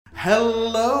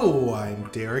Hello, I'm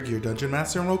Derek, your Dungeon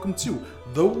Master, and welcome to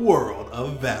The World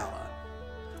of Vala.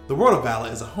 The World of Vala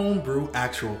is a homebrew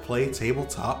actual play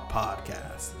tabletop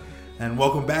podcast. And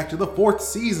welcome back to the 4th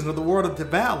season of The World of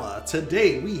Vala.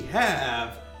 Today we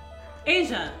have...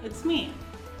 Asia, it's me.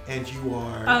 And you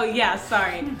are... Oh yeah,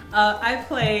 sorry. I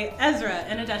play Ezra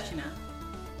in Adeshina.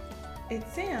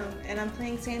 It's Sam, and I'm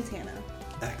playing Santana.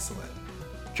 Excellent.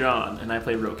 John, and I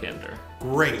play Rokander.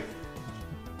 Great.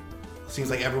 Seems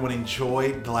like everyone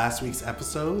enjoyed the last week's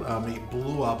episode. It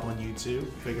blew up on YouTube,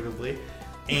 figuratively.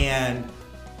 And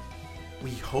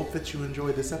we hope that you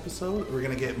enjoyed this episode. We're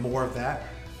going to get more of that.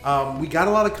 We got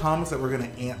a lot of comments that we're going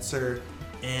to answer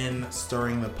in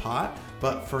Stirring the Pot.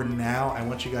 But for now, I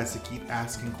want you guys to keep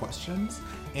asking questions.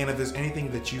 And if there's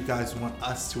anything that you guys want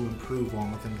us to improve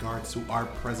on with regards to our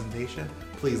presentation,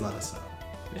 please let us know.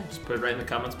 Yeah, just put it right in the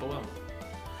comments below.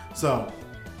 So,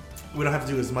 we don't have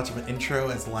to do as much of an intro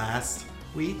as last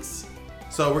week's.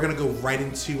 So we're going to go right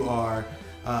into our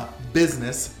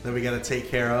business that we got to take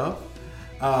care of.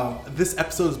 This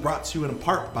episode is brought to you in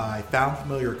part by Found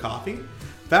Familiar Coffee.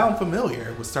 Found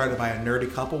Familiar was started by a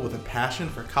nerdy couple with a passion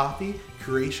for coffee,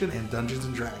 creation, and Dungeons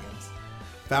 & Dragons.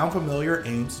 Found Familiar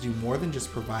aims to do more than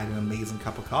just provide an amazing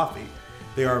cup of coffee.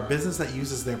 They are a business that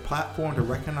uses their platform to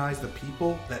recognize the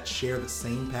people that share the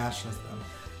same passion as them.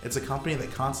 It's a company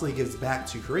that constantly gives back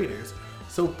to creators,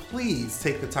 so please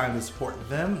take the time to support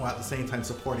them while at the same time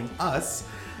supporting us.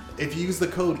 If you use the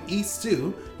code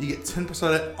ESTEW, you get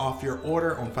 10% off your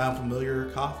order on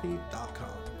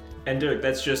foundfamiliarcoffee.com. And Derek,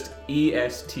 that's just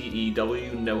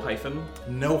ESTEW, no hyphen?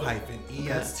 No hyphen,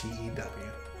 ESTEW.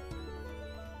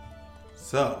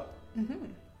 So,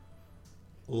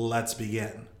 let's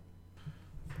begin.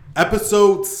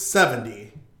 Episode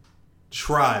 70,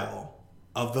 Trial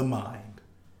of the Mind.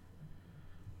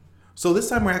 So this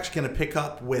time we're actually going to pick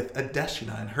up with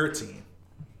Adeshina and her team.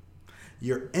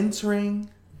 You're entering,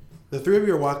 the three of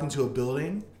you are walking to a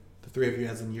building, the three of you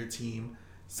as in your team,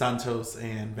 Santos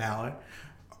and Valor,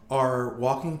 are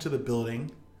walking to the building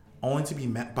only to be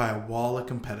met by a wall of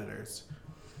competitors.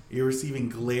 You're receiving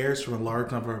glares from a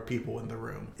large number of people in the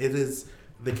room. It is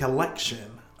the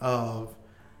collection of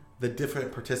the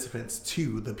different participants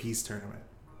to the peace tournament.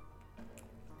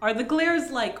 Are the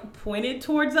glares pointed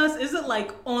towards us? Is it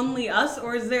only us,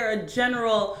 or is there a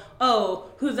general,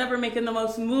 who's ever making the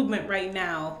most movement right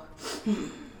now?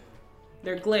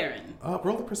 They're glaring.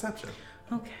 Roll the perception.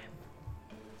 Okay.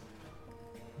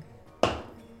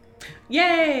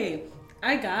 Yay!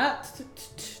 I got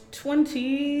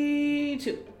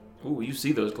 22. Ooh, you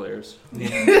see those glares.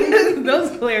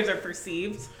 Those glares are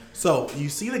perceived. So you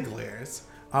see the glares.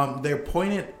 They're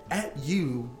pointed at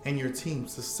you and your team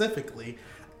specifically,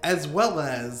 as well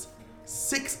as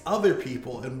 6 other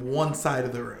people in one side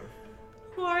of the room.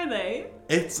 Who are they?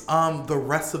 It's the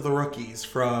rest of the rookies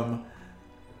from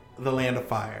the Land of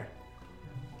Fire.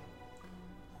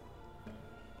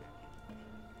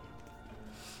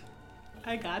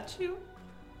 I got you.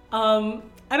 Adeshina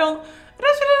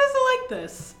doesn't like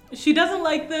this. She doesn't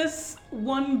like this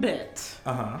one bit.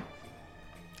 Uh-huh.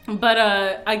 But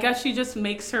I guess she just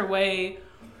makes her way.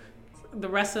 The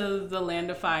rest of the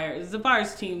Land of Fire,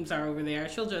 Zabar's teams are over there.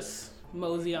 She'll just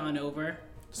mosey on over.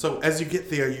 So as you get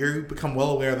there, you become well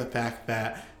aware of the fact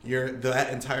that that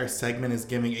entire segment is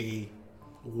giving a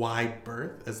wide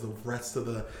berth as the rest of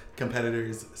the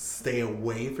competitors stay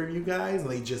away from you guys and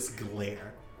they just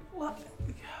glare. What?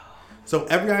 So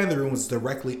every guy in the room was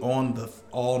directly on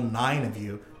all 9 of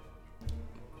you.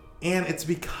 And it's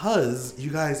because you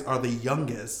guys are the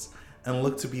youngest and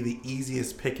look to be the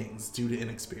easiest pickings due to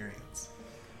inexperience.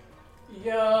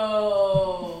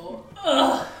 Yo.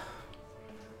 Ugh.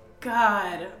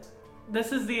 God.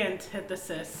 This is the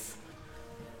antithesis.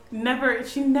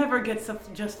 She never gets to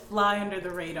just fly under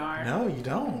the radar. No, you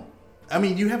don't. I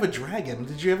mean, you have a dragon.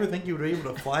 Did you ever think you would be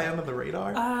able to fly under the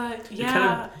radar?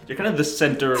 Yeah. You're kind of the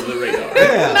center of the radar.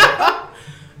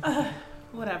 Yeah.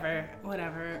 Whatever.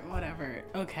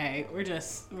 Okay, we're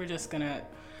just gonna.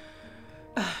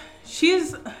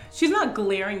 She's not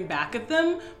glaring back at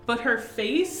them, but her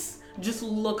face just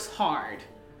looks hard.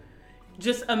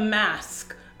 Just a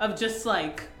mask of just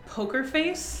poker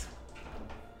face.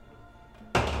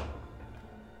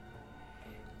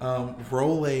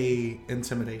 Roll a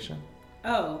intimidation.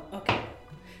 Oh, okay.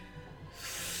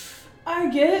 I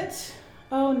get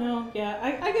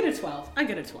a 12. I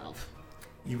get a 12.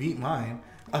 You beat mine.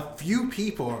 A few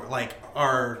people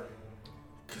are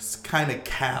kind of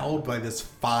cowed by this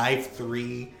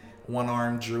 5'3"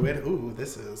 one-armed druid. Ooh,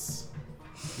 this is...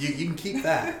 You can keep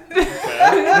that.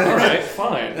 Okay. All right,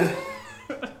 fine.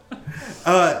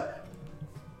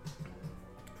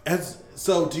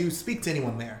 So, do you speak to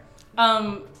anyone there?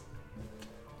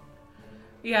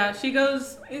 Yeah, she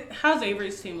goes, how's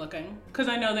Avery's team looking? Because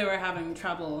I know they were having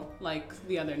trouble, like,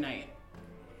 the other night.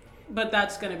 But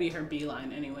that's going to be her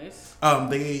beeline anyways.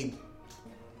 They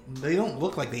don't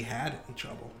look like they had any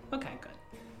trouble. Okay, good.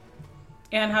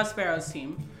 And how's Sparrow's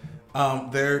team?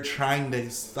 They're trying to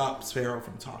stop Sparrow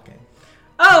from talking.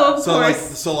 Oh, of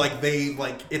course.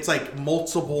 It's like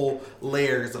multiple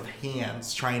layers of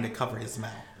hands trying to cover his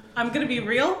mouth. I'm going to be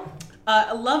real.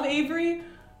 I love Avery.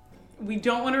 We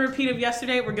don't want to repeat of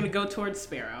yesterday. We're going to go towards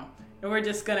Sparrow. And we're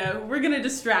going to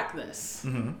distract this.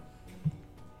 Mm-hmm.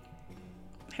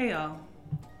 Hey, y'all.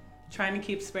 Trying to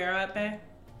keep Sparrow at bay?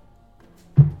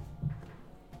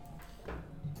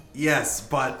 Yes,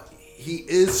 but he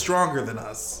is stronger than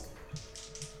us.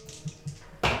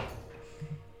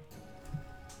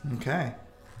 Okay.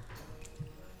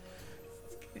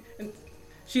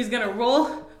 She's going to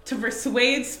roll to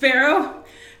persuade Sparrow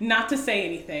not to say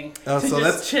anything.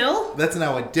 That's chill. That's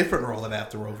now a different roll that I have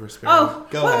to roll for Sparrow. Oh,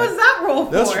 Go what ahead. was that roll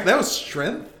for? That was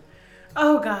strength.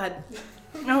 Oh, God.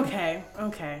 Okay.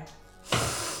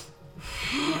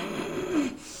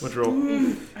 Which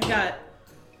roll? I got...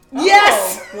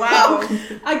 Yes! Wow.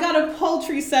 I got a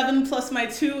paltry 7 plus my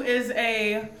 2 is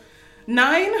a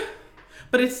 9,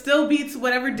 but it still beats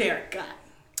whatever Derek got.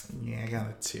 Yeah, I got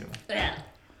a 2. Yeah.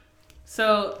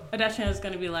 So Adeshina is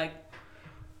going to be like,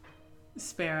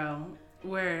 Sparrow,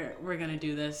 we're going to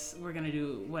do this. We're going to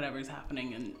do whatever's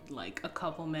happening in like a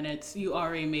couple minutes. You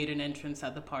already made an entrance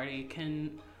at the party.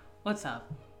 What's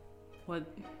up? What?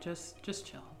 Just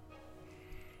chill.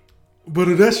 But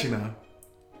Adeshina,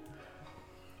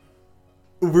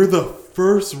 we're the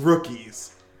first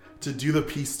rookies to do the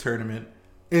peace tournament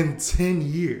in 10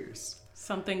 years.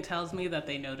 Something tells me that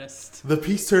they noticed. The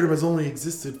peace tournament has only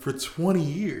existed for 20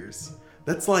 years.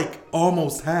 That's like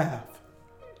almost half.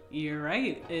 You're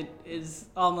right. It is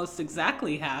almost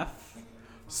exactly half.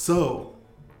 So,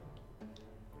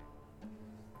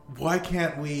 why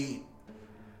can't we,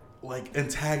 like,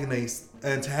 antagonize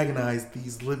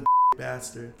these limp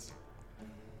bastards?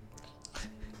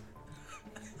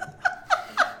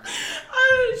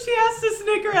 She has to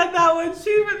snicker at that one.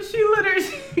 She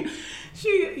literally,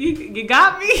 you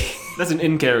got me. That's an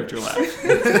in-character laugh.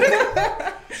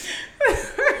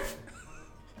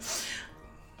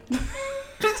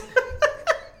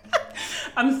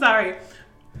 I'm sorry.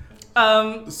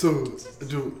 So,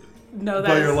 No,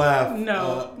 by your laugh,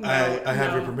 no, I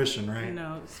have your permission, right?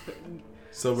 No.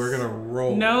 So we're gonna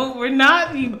roll. No, we're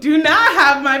not. You do not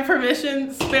have my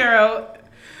permission, Sparrow.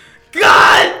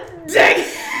 God dang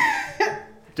it.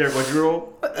 Derek, what'd you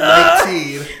roll?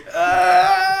 19.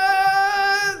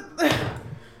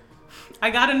 I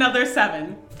got another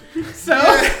 7. So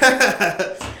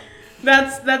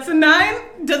that's a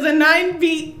 9. Does a 9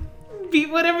 beat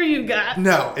whatever you got?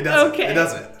 No, it doesn't. Okay. It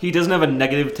doesn't. He doesn't have a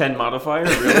negative 10 modifier,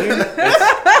 really?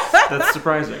 That's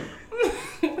surprising.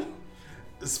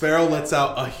 Sparrow lets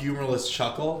out a humorless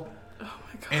chuckle. Oh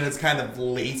my god. And it's kind of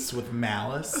laced with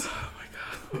malice. Oh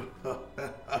my god.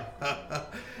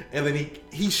 And then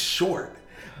he's short,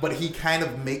 but he kind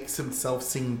of makes himself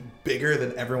seem bigger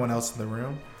than everyone else in the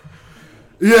room.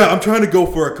 Yeah, I'm trying to go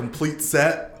for a complete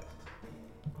set.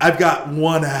 I've got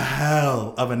one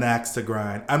hell of an axe to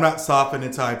grind. I'm not softened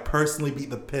until I personally beat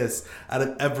the piss out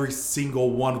of every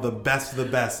single one of the best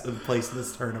of the place in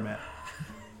this tournament.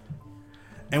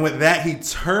 And with that, he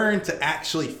turned to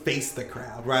actually face the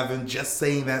crowd rather than just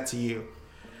saying that to you.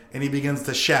 And he begins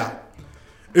to shout,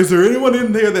 is there anyone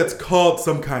in there that's called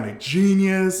some kind of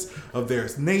genius of their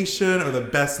nation or the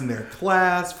best in their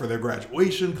class for their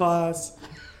graduation class?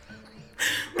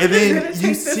 And then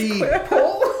you see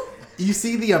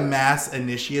the amass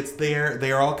initiates there.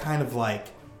 They're all kind of like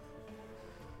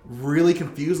really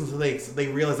confused until they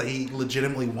realize that he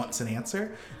legitimately wants an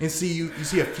answer. And see you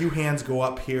see a few hands go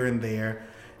up here and there,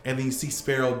 and then you see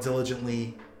Sparrow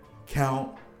diligently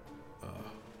count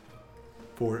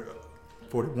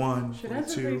 41,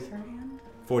 42,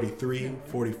 43,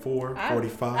 44,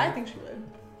 45. I think she would.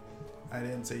 I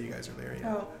didn't say you guys are there yet.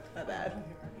 Oh, not bad.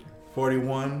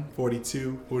 41,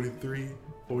 42, 43,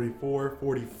 44,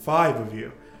 45 of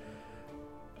you.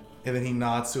 And then he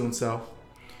nods to himself.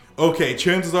 Okay,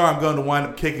 chances are I'm going to wind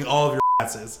up kicking all of your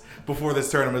asses before this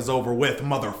tournament is over with,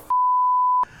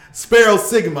 Sparrow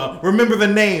Sigma, remember the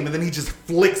name. And then he just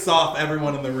flicks off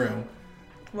everyone in the room.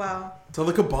 Wow. So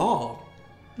the Cabal.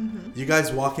 Mm-hmm. You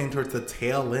guys walk in towards the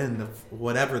tail end of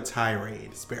whatever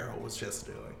tirade Sparrow was just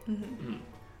doing. Mm-hmm.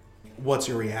 What's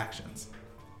your reactions?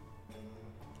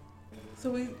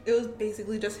 So it was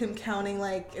basically just him counting,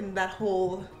 like, in that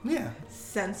whole Yeah.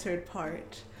 censored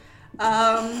part.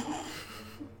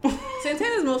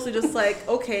 Santana's mostly just like,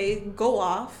 okay, go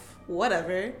off,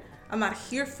 whatever. I'm not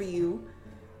here for you,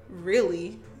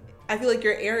 really. I feel like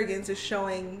your arrogance is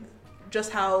showing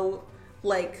just how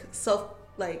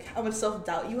how much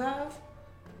self-doubt you have.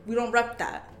 We don't rep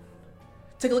that.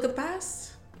 Take a look at the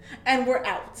past, and we're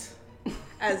out,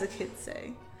 as the kids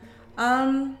say.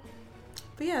 But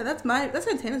yeah, that's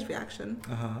Santana's reaction.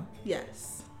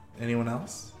 Yes. Anyone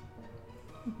else?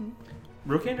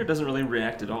 Rokander doesn't really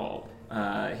react at all.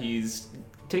 He's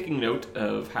taking note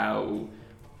of how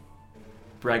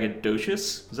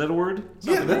braggadocious, is that a word? It's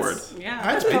not a word. Yeah,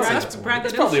 I'd say it's a word.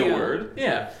 It's probably a word.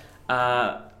 Yeah.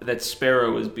 That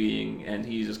Sparrow is being, and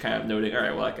he's just kind of noting, all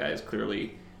right, well, that guy is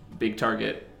clearly big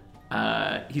target.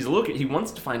 He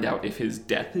wants to find out if his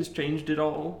death has changed at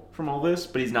all from all this,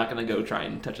 but he's not going to go try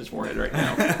and touch his forehead right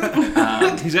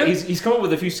now. He's come up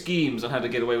with a few schemes on how to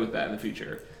get away with that in the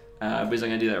future, but he's not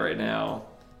going to do that right now.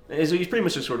 And so he's pretty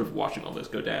much just sort of watching all this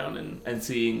go down and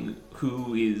seeing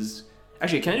who is...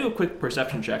 Actually, can I do a quick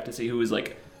perception check to see who is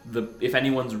like if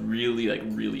anyone's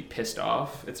really pissed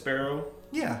off at Sparrow?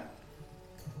 Yeah.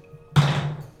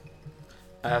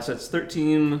 So it's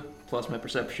 13 plus my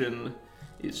perception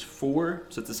is 4,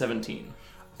 so it's a 17.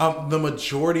 The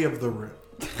majority of the room,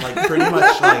 like pretty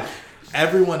much like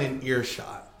everyone in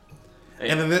earshot,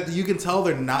 and then you can tell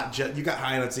they're not just. You got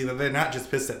high enough to see that they're not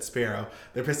just pissed at Sparrow.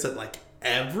 They're pissed at like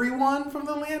everyone from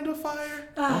the Land of Fire.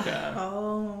 Okay.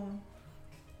 Oh.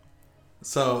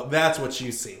 So that's what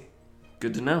you see.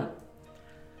 Good to know.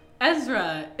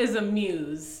 Ezra is a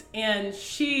muse, and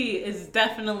she is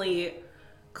definitely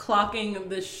clocking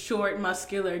the short,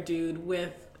 muscular dude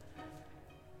with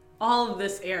all of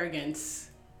this arrogance.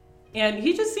 And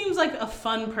he just seems like a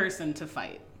fun person to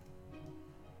fight.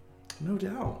 No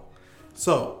doubt.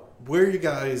 So, where are you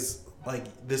guys,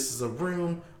 this is a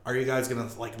room. Are you guys going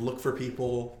to, look for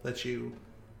people that you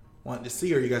want to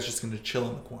see, or are you guys just going to chill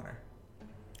in the corner?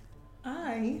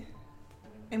 I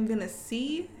am going to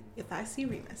see if I see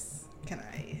Remus. Can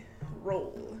I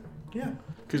roll? Yeah.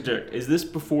 Because, Derek, is this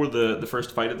before the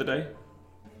first fight of the day?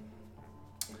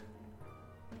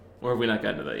 Or have we not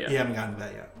gotten to that yet? You haven't gotten to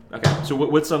that yet. Okay, so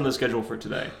what's on the schedule for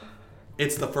today?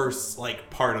 It's the first,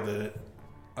 part of the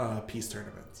peace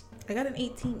tournaments. I got an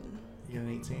 18 You got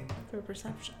an 18? for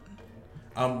perception.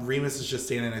 Remus is just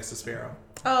standing next to Sparrow.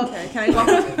 Oh, okay. Can I walk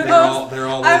over? They're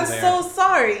all I'm over there. so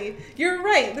sorry. You're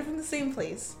right. They're from the same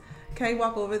place. Can I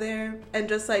walk over there and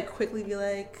just, quickly be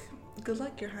like, good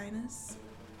luck, Your Highness?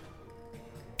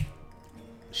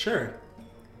 Sure.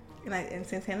 And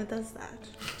Santana does that.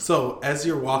 So, as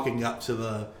you're walking up to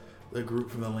the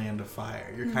group from the Land of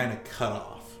Fire, you're kind of cut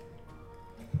off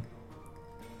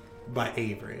by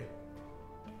Avery.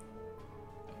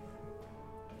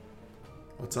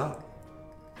 What's up?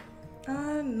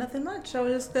 Nothing much. I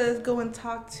was just gonna go and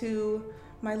talk to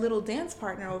my little dance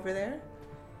partner over there.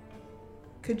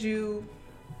 Could you...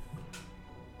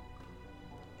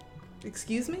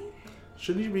 Excuse me?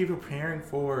 Shouldn't you be preparing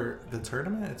for the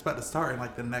tournament? It's about to start in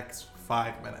the next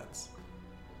 5 minutes.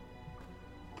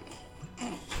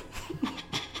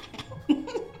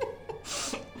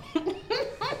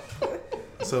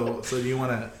 So do you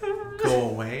want to go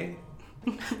away?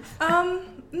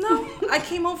 No. I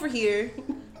came over here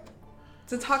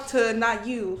to talk to not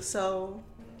you, so...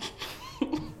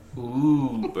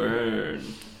 Ooh, burn.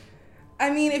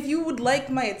 I mean, if you would like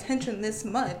my attention this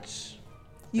much...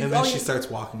 And then she starts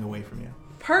walking away from you.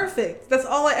 Perfect. That's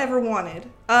all I ever wanted.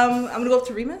 I'm gonna go up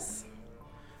to Remus.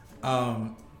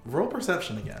 Roll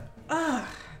perception again. I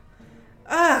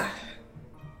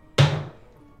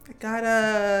got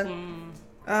a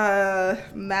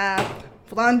math.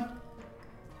 Hold on.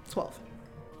 12.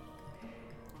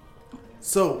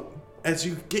 So, as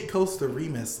you get close to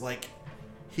Remus,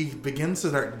 he begins to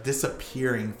start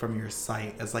disappearing from your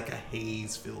sight as a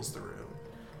haze fills the room.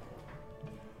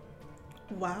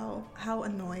 Wow, how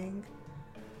annoying.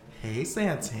 Hey,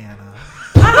 Santana.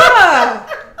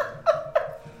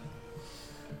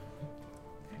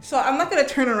 So I'm not gonna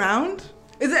turn around.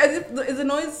 Is the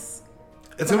noise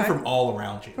It's coming from all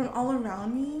around you. from all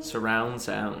around me? Surround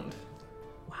sound.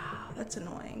 Wow, that's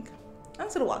annoying. I'm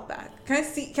just gonna walk back. Can I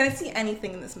see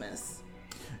anything in this mess?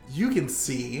 You can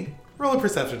see. Roll a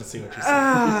perception to see what you see.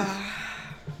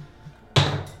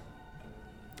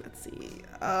 Let's see.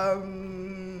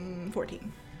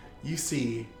 14. You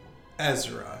see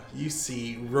Ezra. You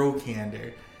see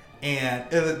Rokander. And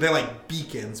they're like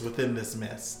beacons within this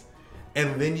mist.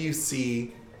 And then you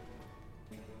see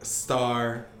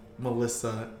Star,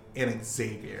 Melissa, and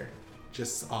Xavier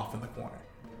just off in the corner.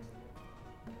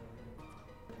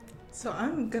 So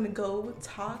I'm gonna go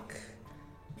talk.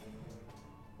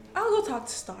 I'll go talk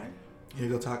to Star. You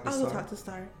go talk to I'll Star? go talk to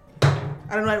Star.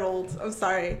 I don't know I rolled. I'm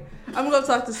sorry. I'm gonna go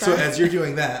talk to Star. So as you're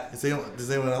doing that, is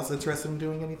anyone else interested in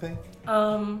doing anything?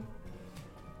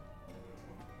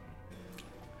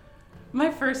 My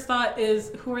first thought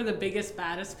is who are the biggest,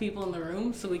 baddest people in the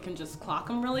room, so we can just clock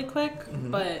them really quick.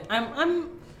 Mm-hmm. But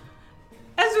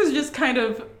Ezra's just kind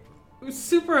of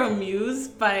super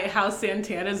amused by how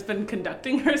Santana's been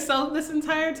conducting herself this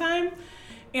entire time.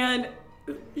 And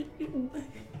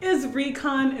is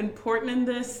recon important in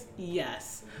this?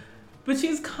 Yes. But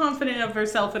she's confident of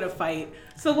herself in a fight.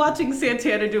 So watching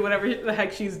Santana do whatever the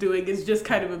heck she's doing is just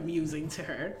kind of amusing to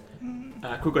her.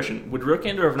 Quick question. Would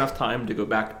Rokander have enough time to go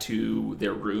back to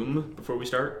their room before we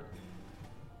start?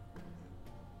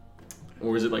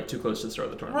 Or is it like too close to the start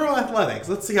of the tournament? Roll athletics.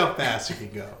 Let's see how fast you can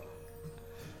go.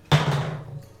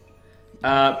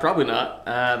 Probably not.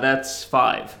 That's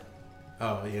 5.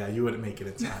 Oh, yeah, you wouldn't make it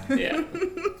in time. Yeah.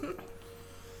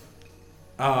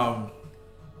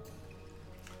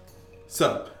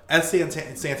 So, as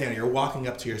Santana, you're walking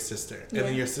up to your sister, and then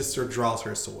Yeah. your sister draws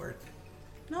her sword.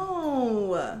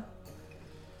 No.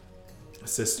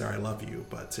 Sister, I love you,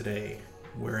 but today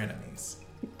we're enemies.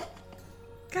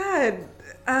 God.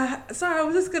 Sorry, I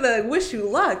was just gonna wish you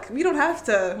luck. We don't have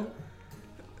to.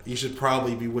 You should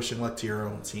probably be wishing luck to your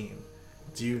own team.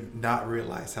 Do you not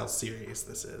realize how serious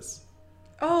this is?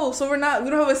 Oh, so we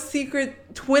don't have a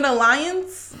secret twin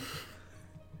alliance?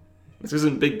 This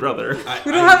isn't Big Brother.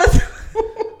 We don't have a...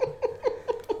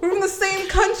 We're from the same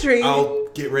country. I'll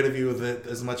get rid of you with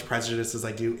as much prejudice as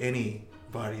I do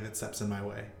anybody that steps in my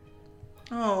way.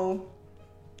 Oh.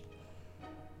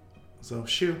 So,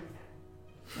 shoo.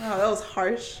 Oh, that was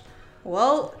harsh.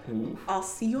 Well, Ooh. I'll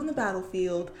see you on the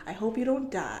battlefield. I hope you don't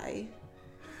die.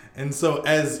 And so,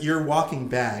 as you're walking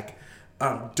back,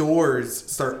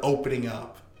 doors start opening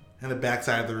up in the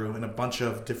backside of the room, and a bunch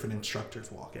of different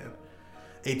instructors walk in.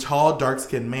 A tall,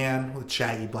 dark-skinned man with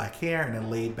shaggy black hair and a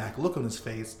laid-back look on his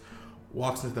face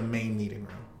walks into the main meeting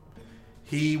room.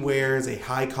 He wears a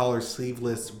high-collar,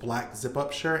 sleeveless black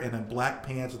zip-up shirt and a black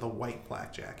pants with a white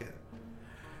flak jacket.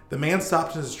 The man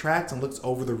stops in his tracks and looks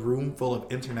over the room full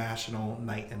of international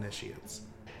knight initiates.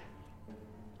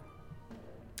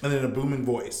 And in a booming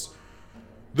voice,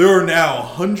 there are now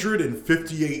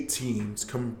 158 teams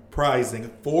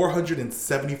comprising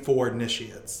 474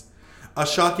 initiates. A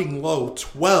shocking low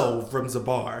 12 from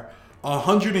Zabar,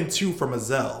 102 from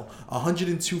Azel,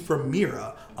 102 from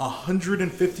Mira,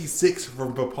 156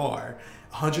 from Vapar,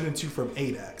 102 from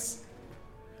Adex.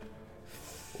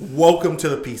 Welcome to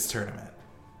the Peace Tournament.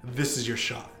 This is your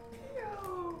shot.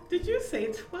 Did you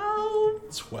say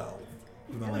 12? 12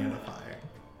 from the Land of Fire.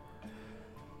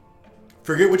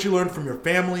 Forget what you learned from your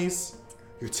families,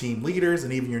 your team leaders,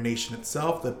 and even your nation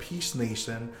itself. The Peace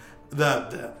Nation,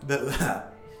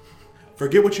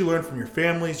 Forget what you learned from your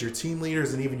families, your team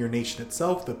leaders, and even your nation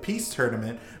itself. The Peace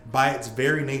Tournament, by its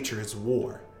very nature, is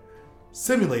war.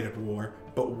 Simulated war,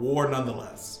 but war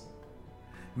nonetheless.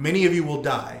 Many of you will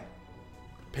die,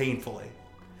 painfully.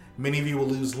 Many of you will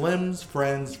lose limbs,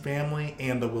 friends, family,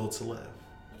 and the will to live.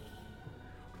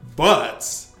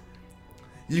 But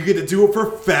you get to do it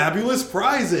for fabulous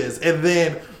prizes. And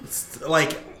then,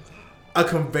 like, a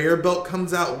conveyor belt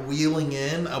comes out wheeling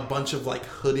in a bunch of, like,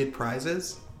 hooded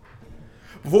prizes.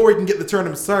 Before we can get the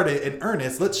tournament started in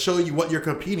earnest, let's show you what you're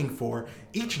competing for.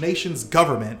 Each nation's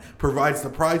government provides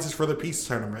the prizes for the Peace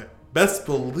Tournament. Best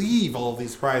believe all of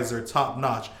these prizes are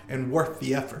top-notch and worth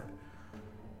the effort.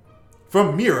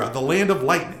 From Mira, the Land of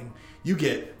Lightning, you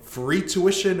get free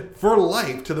tuition for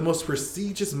life to the most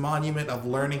prestigious monument of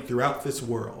learning throughout this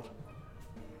world.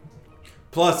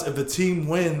 Plus, if the team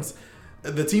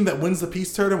that wins the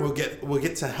Peace Tournament will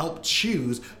get to help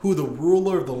choose who the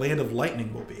ruler of the Land of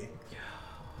Lightning will be.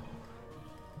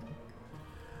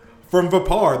 From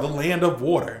Vapar, the Land of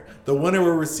Water, the winner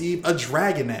will receive a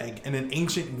dragon egg and an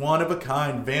ancient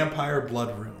one-of-a-kind vampire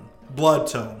blood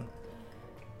tome.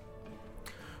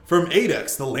 From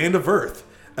Adex, the Land of Earth,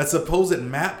 a supposed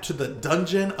map to the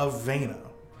Dungeon of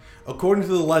Vano. According to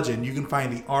the legend, you can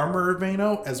find the armor of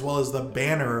Vano as well as the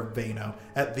banner of Vano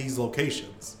at these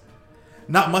locations.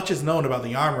 Not much is known about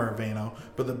the armor of Vano,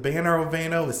 but the banner of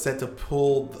Vano is said to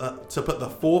put the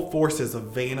full forces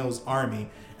of Vano's army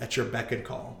at your beck and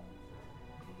call.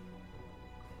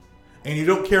 And you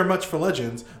don't care much for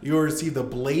legends, you will receive the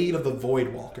Blade of the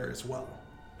Voidwalker as well.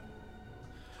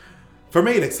 From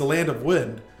Adex, the Land of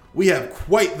Wind, we have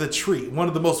quite the treat. One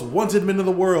of the most wanted men in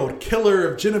the world, killer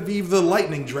of Genevieve the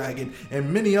Lightning Dragon,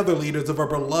 and many other leaders of our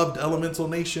beloved elemental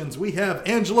nations. We have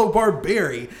Angelo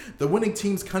Barberi. The winning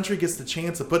team's country gets the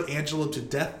chance to put Angelo to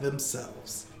death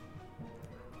themselves.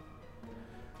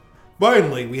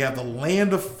 Finally, we have the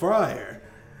Land of Fire.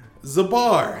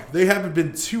 Zabar, they haven't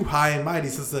been too high and mighty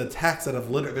since the attacks that have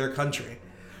littered their country.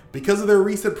 Because of their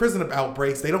recent prison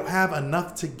outbreaks, they don't have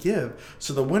enough to give,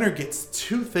 so the winner gets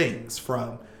 2 things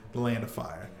from the Land of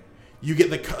Fire.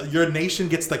 Your nation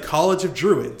gets the College of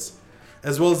Druids,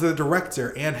 as well as the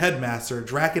director and headmaster,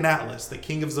 Draken Atlas, the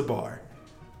King of Zabar.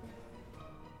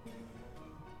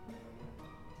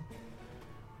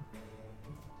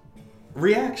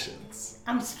 Reactions.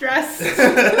 I'm stressed.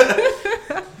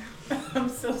 I'm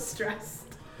so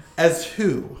stressed. As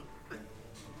who?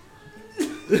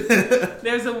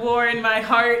 There's a war in my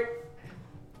heart.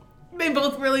 They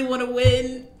both really want to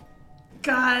win.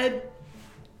 God.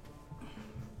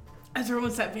 Ezra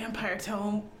wants that vampire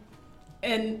tome.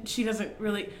 And she doesn't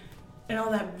really... And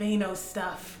all that Vano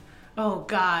stuff. Oh,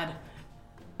 God.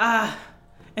 And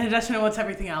Adeshina wants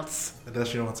everything else.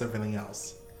 Adeshina wants everything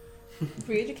else.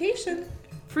 Free education.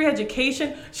 Free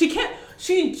education.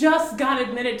 She just got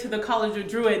admitted to the College of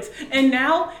Druids. And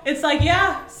now it's like,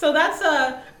 yeah, so that's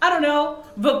I don't know,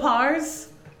 Vipars.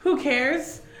 Who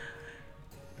cares?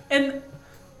 But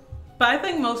I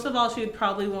think most of all she'd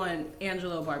probably want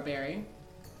Angelo Barberi.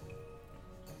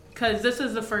 Because this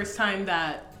is the first time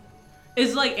that...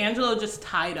 Is like Angelo just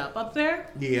tied up there?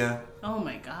 Yeah. Oh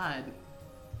my God.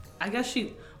 I guess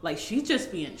she'd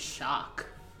just be in shock.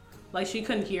 Like, she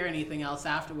couldn't hear anything else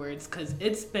afterwards because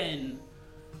it's been...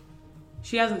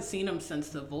 She hasn't seen him since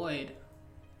the Void.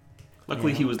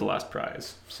 Luckily, he was the last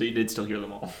prize, so you did still hear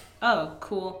them all. Oh,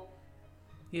 cool.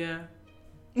 Yeah.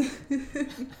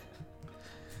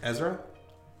 Ezra?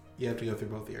 You have to go through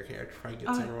both of your characters before I get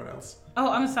to everyone else.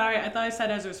 Oh, I'm sorry. I thought I said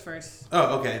Ezra's first.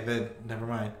 Oh, okay. Then never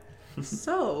mind.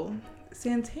 So,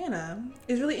 Santana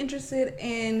is really interested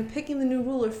in picking the new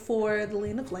ruler for the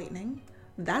Land of Lightning.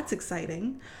 That's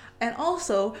exciting. And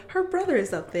also, her brother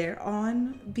is up there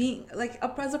on being, like,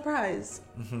 up as a prize.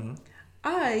 Mm-hmm.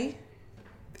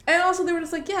 And also they were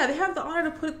just like, yeah, they have the honor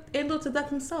to put Angelo to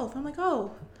death himself. I'm like,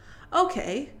 oh,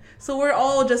 okay. So we're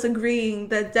all just agreeing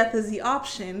that death is the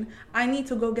option. I need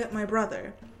to go get my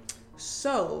brother.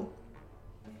 So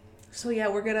yeah,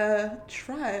 we're gonna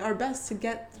try our best to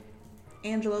get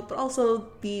Angelo, but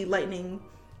also the lightning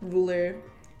ruler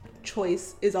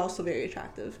choice is also very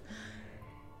attractive.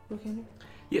 Okay.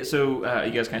 Yeah, so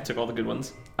you guys kind of took all the good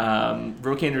ones.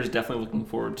 Rokander is definitely looking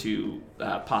forward to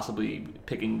possibly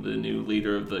picking the new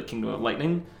leader of the Kingdom of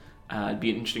Lightning. It'd be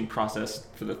an interesting process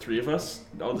for the 3 of us,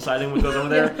 all deciding what goes over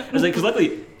there. Because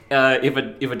luckily, if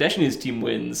Adeshina's team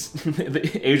wins,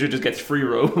 Asia just gets free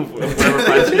roam of whatever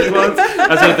prize she wants.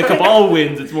 As if the Cabal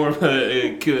wins, it's more of a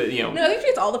No, I think she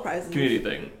gets all the prizes. community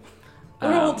thing.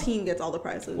 Her whole team gets all the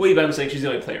prizes. Well, but I'm saying she's the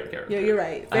only player character. Yeah, you're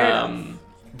right. Fair enough.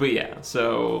 But yeah,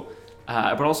 so...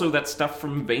 but also that stuff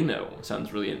from Vano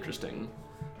sounds really interesting.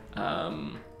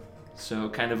 So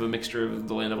kind of a mixture of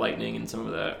the Land of Lightning and some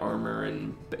of the armor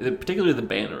and particularly the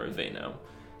banner of Vano.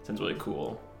 Sounds really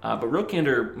cool. But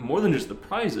Rokander, more than just the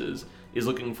prizes, is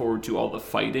looking forward to all the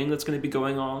fighting that's going to be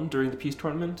going on during the Peace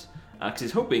Tournament. Because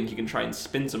he's hoping he can try and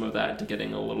spin some of that to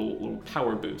getting a little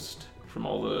power boost from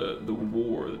all the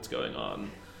war that's going on.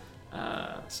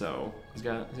 So he's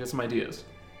got some ideas.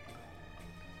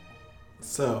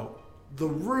 So the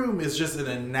room is just in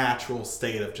a natural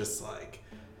state of just like,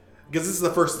 because this is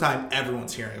the first time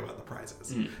everyone's hearing about the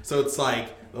prizes. So it's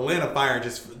like the Land of Fire,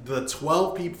 the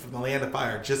 12 people from the Land of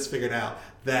Fire just figured out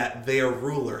that their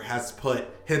ruler has put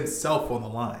himself on the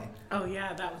line. Oh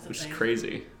yeah, that was a Which thing. is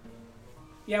crazy.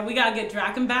 Yeah, we gotta get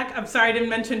Draken back. I'm sorry I didn't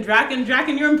mention Draken.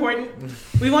 Draken, you're important.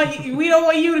 We don't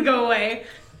want you to go away.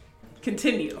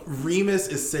 Continue. Remus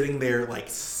is sitting there like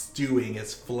stewing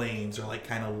as flames are like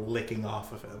kind of licking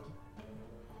off of him.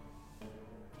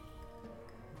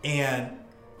 And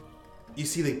you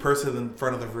see the person in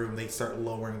front of the room, they start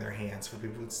lowering their hands for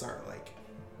people to start like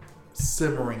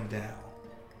simmering down.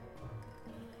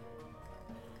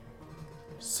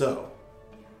 So,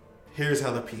 here's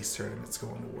how the peace tournament's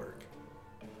going to work.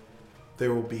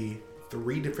 There will be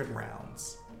 3 different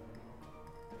rounds.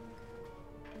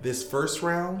 This first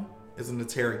round is an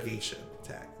interrogation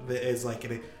attack. It's like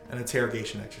an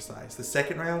interrogation exercise. The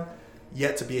second round,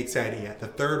 yet to be excited yet. The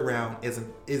third round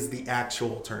is the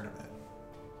actual tournament.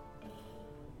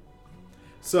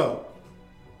 So,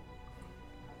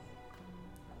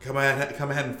 come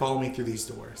ahead and follow me through these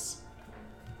doors.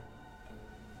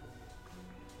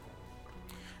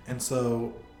 And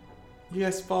so, you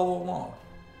guys follow along.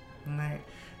 All right.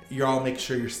 You all make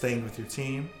sure you're staying with your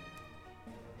team.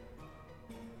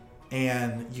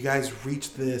 And you guys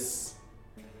reach this.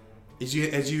 As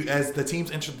the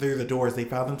teams entered through the doors, they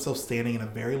found themselves standing in a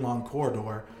very long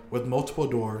corridor with multiple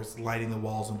doors lighting the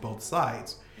walls on both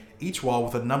sides. Each wall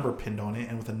with a number pinned on it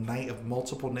and with a knight of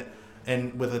multiple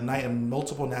and with a knight of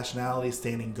multiple nationalities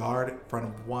standing guard in front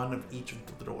of each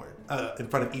of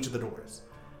the doors.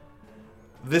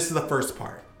 This is the first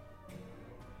part.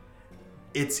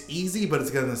 It's easy, but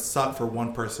it's going to suck for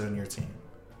one person on your team.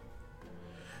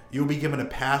 You'll be given a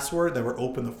password that will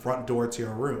open the front door to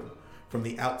your room from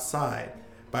the outside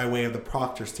by way of the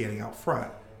proctor standing out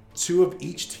front. 2 of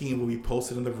each team will be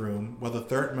posted in the room, while the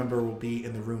third member will be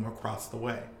in the room across the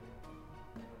way.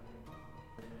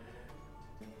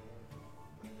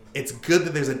 It's good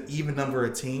that there's an even number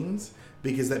of teams,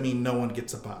 because that means no one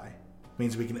gets a bye. It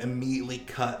means we can immediately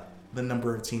cut the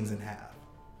number of teams in half.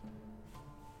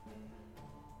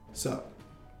 So,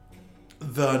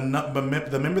 the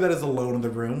member that is alone in the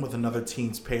room with another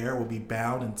team's pair will be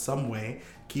bound in some way,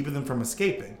 keeping them from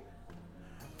escaping.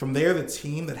 From there, the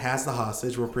team that has the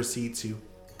hostage will proceed to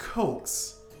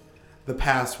coax the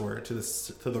password to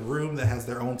the room that has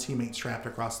their own teammates trapped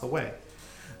across the way.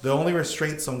 The only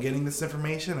restraints on getting this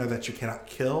information are that you cannot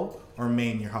kill or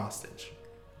maim your hostage.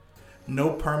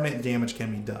 No permanent damage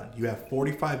can be done. You have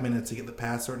 45 minutes to get the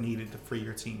password needed to free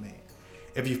your teammate.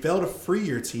 If you fail to free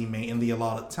your teammate in the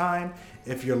allotted time,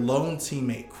 if your lone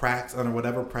teammate cracks under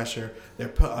whatever pressure they're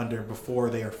put under before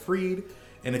they are freed,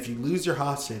 and if you lose your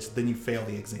hostage, then you fail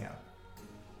the exam.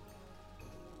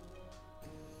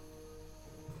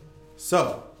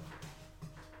 So,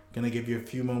 gonna give you a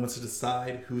few moments to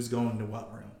decide who's going to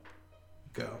what room.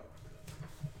 Go.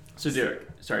 So Derek,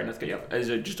 sorry, not to get you up. As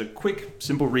just a quick,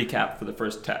 simple recap for the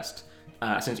first test.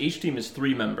 Since each team is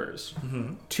 3 members,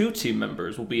 2 team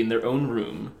members will be in their own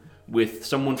room with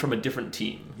someone from a different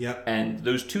team. Yep. And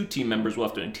those 2 team members will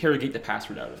have to interrogate the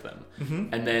password out of them.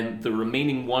 And then the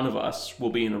remaining one of us will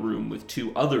be in a room with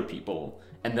 2 other people,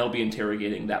 and they'll be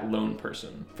interrogating that lone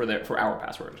person for our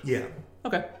password. Yeah.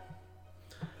 Okay.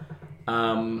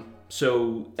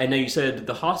 So, and now you said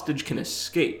the hostage can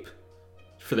escape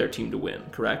for their team to win,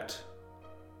 correct?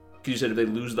 Because you said if they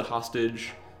lose the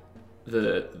hostage,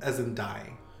 As in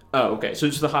dying. Oh, okay. So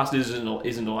just the hostage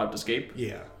isn't allowed to escape?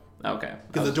 Yeah. Okay.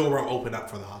 Because the door won't open up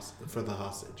for the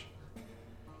hostage.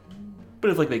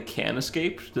 But if they can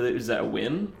escape, is that a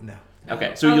win? No.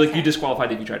 Okay. So you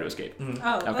disqualified if you try to escape.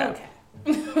 Oh, Okay.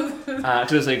 okay.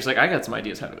 So it's like I got some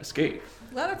ideas how to escape.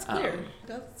 Well, that's clear.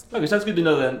 Okay, so that's good to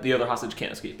know that the other hostage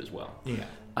can't escape as well. Yeah.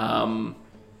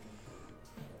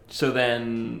 So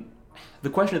then, the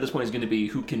question at this point is going to be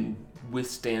who can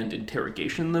withstand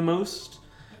interrogation the most.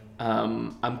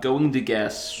 I'm going to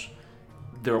guess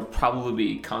there will probably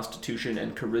be Constitution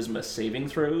and Charisma saving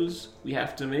throws we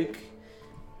have to make.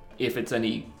 If it's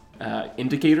any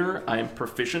indicator, I'm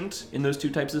proficient in those 2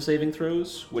 types of saving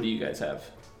throws. What do you guys have?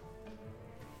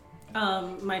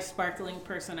 My sparkling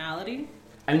personality.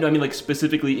 I mean,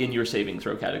 specifically in your saving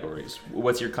throw categories.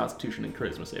 What's your Constitution and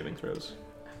Charisma saving throws?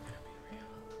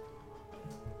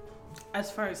 As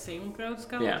far as saving throws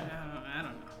go, Yeah. I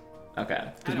don't know.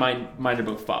 Okay, because mine are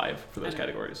both 5 for those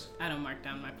categories. I don't mark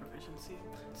down my proficiency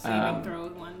saving throw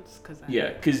ones because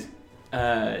Yeah, because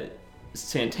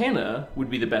Santana would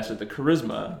be the best at the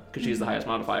Charisma because she's the highest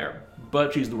modifier,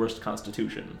 but she's the worst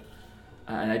Constitution.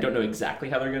 And I don't know exactly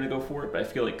how they're going to go for it, but I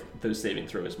feel like those saving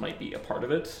throws might be a part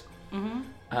of it.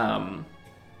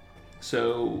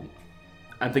 So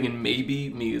I'm thinking maybe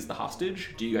me as the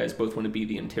hostage. Do you guys both want to be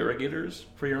the interrogators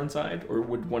for your own side, or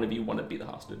would one of you want to be the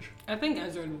hostage? I think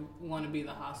Ezra would want to be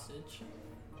the hostage.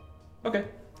 Okay.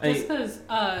 Just because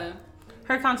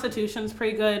her constitution's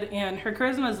pretty good, and her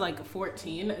charisma is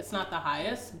 14. It's not the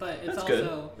highest, but it's That's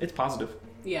also good. It's positive.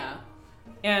 Yeah,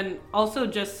 and also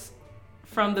just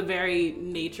from the very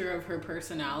nature of her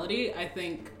personality, I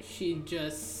think she'd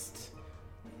just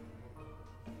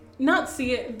not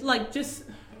see it, just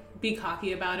be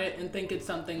cocky about it and think it's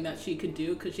something that she could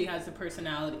do because she has the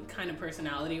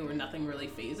personality where nothing really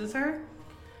phases her.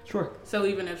 Sure. So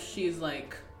even if she's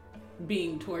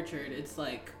being tortured, it's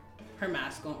her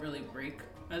mask won't really break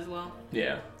as well.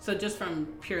 Yeah. So just from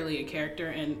purely a character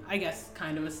and I guess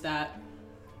kind of a stat,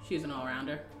 she's an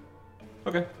all-rounder.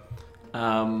 Okay.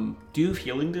 Do you have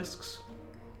healing discs?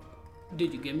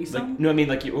 Did you give me some? No, I mean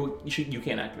you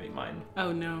can't activate mine.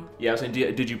 Oh no. Yeah, I was saying,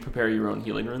 did you prepare your own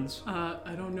healing runes?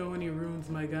 I don't know any runes,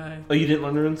 my guy. Oh, you didn't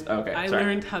learn the runes? Oh, okay, I sorry.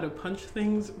 learned how to punch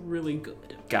things really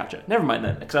good. Gotcha. Never mind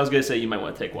then, because I was gonna say you might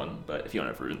want to take one, but if you don't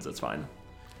have runes, that's fine.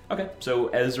 Okay, so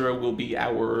Ezra will be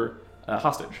our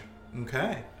hostage.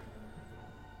 Okay.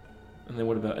 And then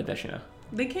what about Adeshina?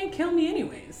 They can't kill me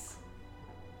anyways.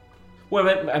 Well,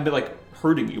 I meant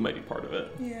hurting you might be part of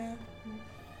it. Yeah.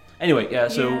 Anyway, yeah.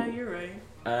 So. Yeah, you're right.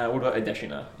 What about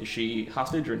Adeshina? Is she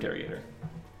hostage or interrogator?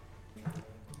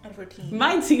 Out of her team.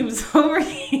 My team's over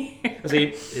here. See,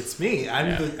 It's me. I'm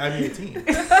the team.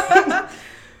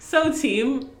 So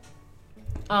team,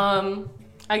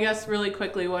 I guess really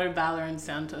quickly, what did Valor and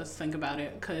Santos think about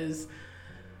it? Because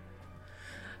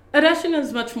Adeshin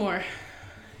is much more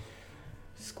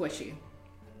squishy.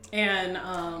 And,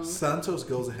 Santos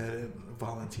goes ahead and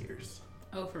volunteers.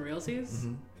 oh, for realsies?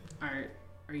 Mm-hmm.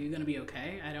 Are you gonna be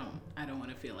okay? I don't want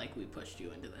to feel like we pushed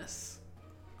you into this.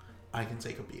 I can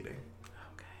take a beating.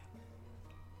 Okay.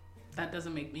 That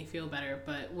doesn't make me feel better,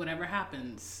 but whatever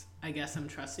happens, I guess I'm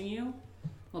trusting you.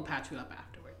 We'll patch you up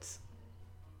afterwards.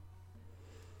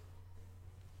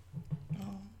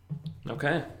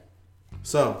 Okay.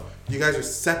 So, you guys are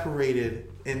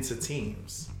separated into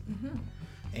teams.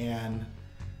 And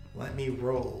let me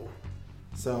roll.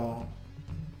 So,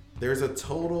 there's a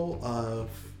total of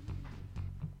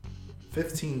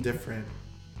 15 different,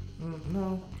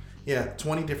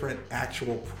 20 different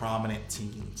actual prominent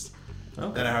teams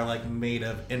that are like made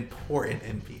of important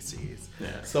NPCs.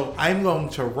 Yeah. So, I'm going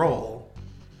to roll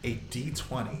a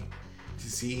d20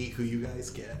 to see who you guys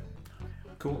get.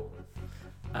 Cool.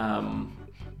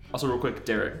 Also, real quick,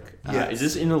 Derek, Yes. is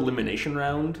this an elimination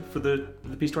round for the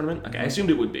peace tournament? Okay, I assumed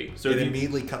it would be. So It if you-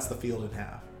 immediately cuts the field in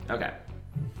half. okay.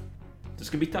 This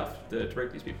could be tough to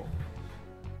break these people.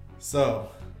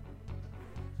 So,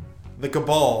 the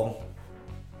Cabal,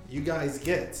 you guys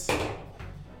get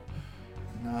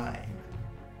 9.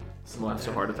 I'm laugh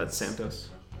so hard if that's Santos.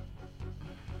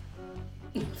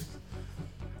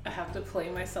 I have to play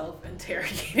myself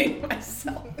interrogating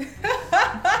myself.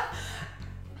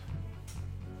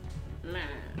 Nah.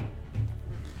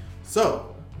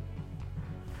 So,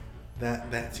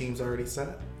 that team's already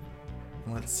set.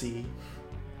 Let's see.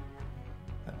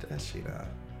 Adeshina.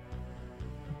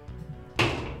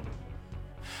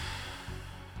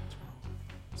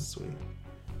 Sweet.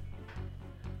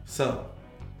 So,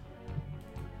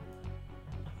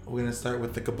 we're gonna start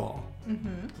with the Cabal.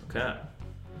 Okay.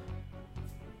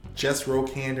 Just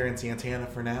Rokander and Santana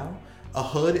for now. A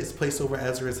hood is placed over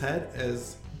Ezra's head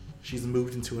as she's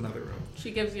moved into another room.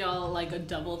 She gives y'all like a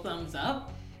double thumbs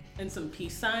up and some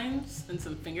peace signs and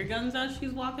some finger guns as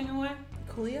she's walking away.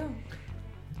 Coolio.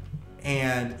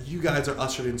 And you guys are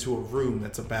ushered into a room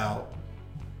that's about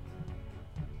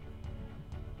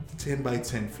 10 by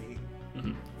 10 feet.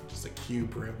 Just a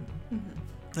cube room.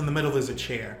 In the middle there's a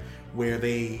chair where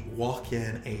they walk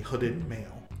in a hooded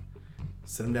male,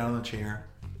 sit them down on the chair,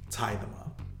 tie them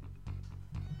up.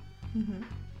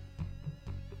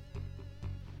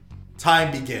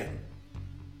 Time begin.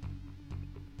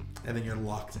 And then you're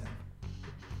locked in.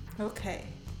 Okay.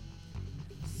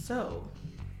 So.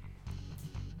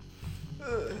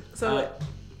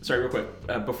 Sorry, real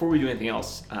quick. Before we do anything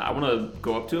else, I want to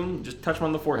go up to him, just touch him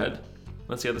on the forehead.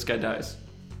 Let's see how this guy dies.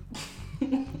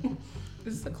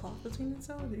 Is this the cloth between the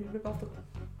cells? Did you rip off the cloth?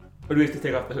 Or do we have to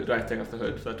take off the hood? Do I have to take off the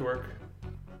hood for that to work?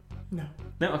 No.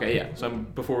 No? Okay, yeah. So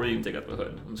before we even take off the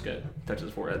hood, I'm just going to touch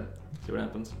his forehead, see what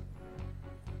happens.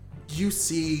 You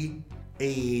see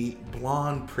a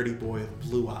blonde pretty boy with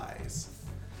blue eyes.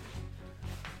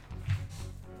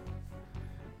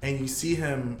 And you see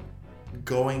him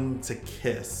going to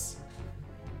kiss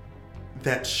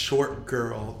that short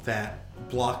girl that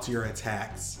blocked your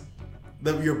attacks.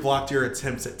 That you blocked your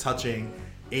attempts at touching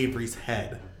Avery's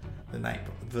head the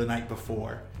night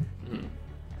before.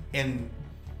 And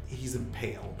he's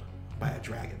impaled by a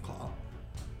dragon claw.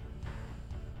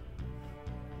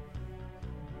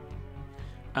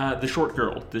 The short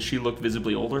girl, does she look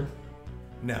visibly older?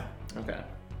 No. Okay.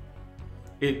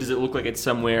 Does it look like it's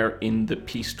somewhere in the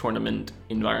peace tournament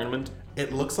environment?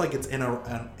 It looks like it's in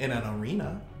an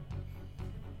arena.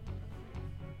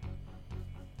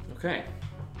 Okay.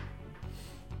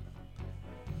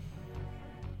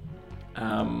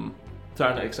 So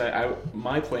I don't know,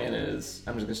 my plan is,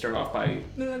 I'm just gonna start off by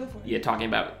No, go for it. talking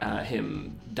about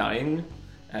him dying,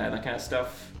 that kind of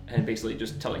stuff, and basically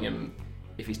just telling him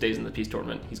if he stays in the peace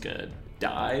tournament, he's gonna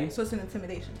die. So it's an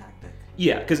intimidation tactic.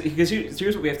 Yeah, because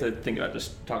here's what we have to think about,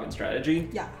 just talking strategy.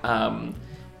 Yeah.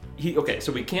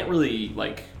 So we can't really,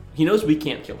 he knows we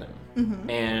can't kill him.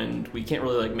 And we can't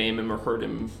really, maim him or hurt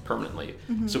him permanently.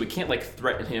 So we can't,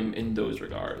 threaten him in those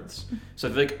regards. So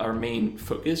I feel like our main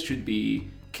focus should be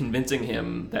convincing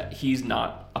him that he's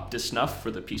not up to snuff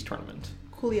for the peace tournament.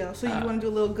 Coolio. So you want to do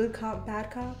a little good cop, bad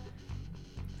cop?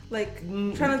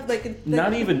 Trying to,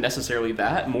 Not even necessarily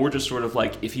that, more just sort of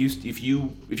if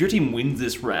your team wins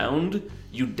this round,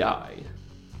 you die.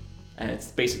 And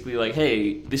it's basically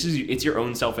hey, it's your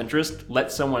own self-interest.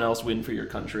 Let someone else win for your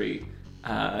country.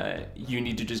 You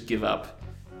need to just give up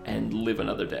and live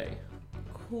another day.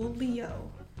 Coolio.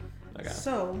 Okay.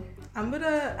 So I'm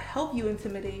gonna help you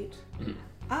intimidate.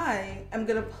 I am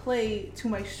gonna play to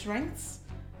my strengths,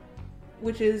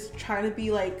 which is trying to be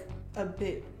a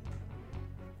bit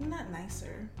not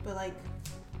nicer, but like,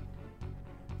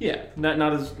 Yeah, not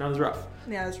as rough.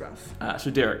 yeah, it's rough.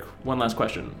 So Derek, one last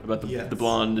question about Yes. the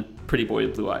blonde, pretty boy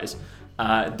with blue eyes.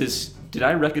 Did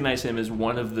I recognize him as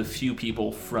one of the few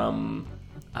people from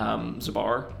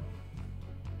Zabar?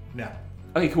 No.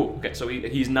 Okay, cool. Okay, so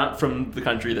he's not from the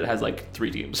country that has like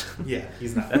 3 teams. Yeah,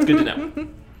 he's not. That's good to know.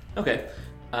 Okay.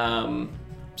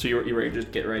 So you're ready to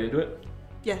just get right into it?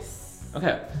 Yes.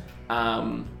 Okay.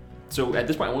 So at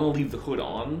this point, I want to leave the hood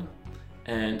on,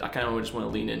 and I kind of just want to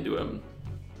lean into him.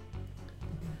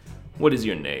 What is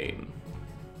your name?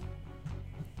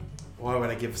 Why would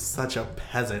I give such a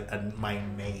peasant my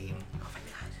name?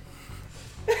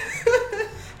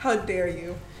 How dare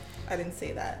you? I didn't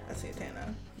say that. I said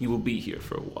Tana. You will be here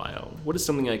for a while. What is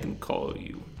something I can call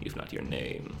you, if not your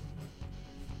name?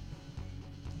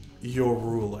 Your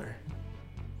ruler.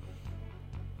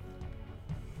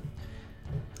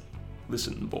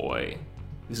 Listen, boy.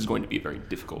 This is going to be a very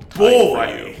difficult time for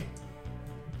you.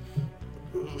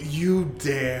 You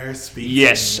dare speak?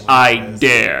 Yes, to me I like this?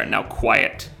 dare. Now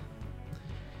quiet.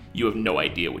 You have no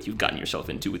idea what you've gotten yourself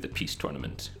into with the peace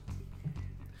tournament.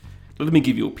 Let me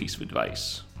give you a piece of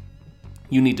advice.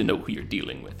 You need to know who you're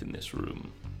dealing with in this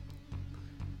room.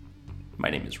 My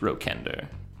name is Rokander.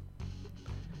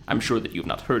 I'm sure that you have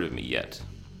not heard of me yet.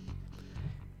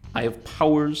 I have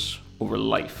powers over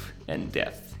life and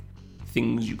death.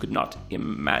 Things you could not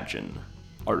imagine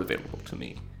are available to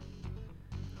me.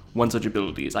 One such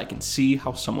ability is I can see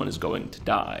how someone is going to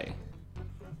die.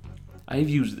 I have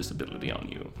used this ability on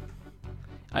you.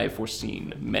 I have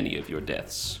foreseen many of your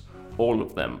deaths. All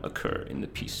of them occur in the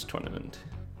peace tournament.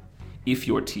 If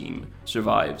your team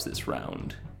survives this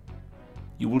round,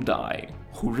 you will die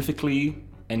horrifically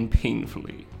and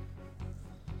painfully.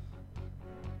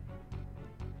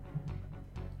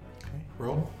 Okay,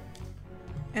 roll.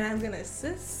 And I'm gonna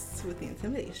assist with the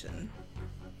intimidation.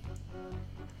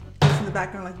 Just in the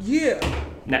background, like, yeah.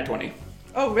 Nat 20.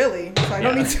 Oh, really? So I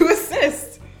don't Yeah. need to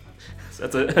assist. So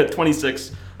that's a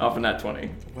 26 off of Nat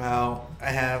 20. Well, I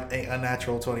have a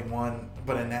unnatural 21,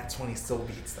 but a nat 20 still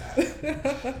beats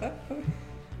that.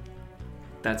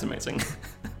 That's amazing.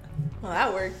 Well,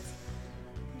 that worked.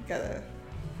 Gotta.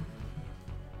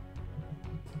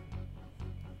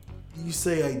 You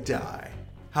say I die.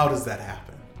 How does that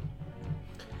happen?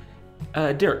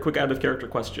 Derek, quick out of character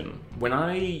question. When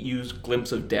I use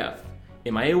Glimpse of Death,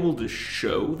 am I able to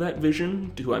show that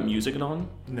vision to who I'm using it on?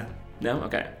 No. No?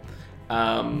 Okay.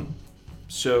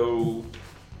 So,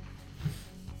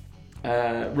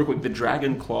 real quick, the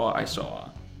dragon claw I saw.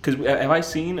 Because have I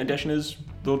seen Adeshina's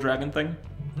little dragon thing?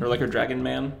 Or like her dragon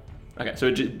man? Okay,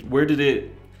 so where did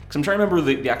it... Because I'm trying to remember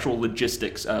the actual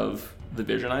logistics of the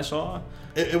vision I saw.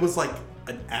 It was like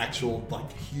an actual,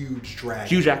 like, huge dragon.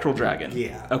 Huge actual dragon.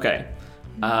 Yeah. Okay.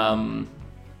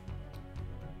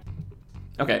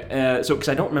 Okay, so because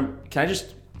I don't remember... Can I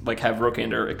just... like have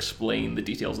Rokander explain the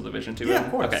details of the vision to him? Yeah,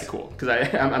 of course. Okay, cool. Because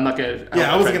I'm not gonna.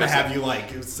 Yeah, I wasn't gonna have you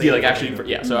like say. Yeah, like actually,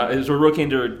 so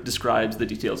Rokander describes the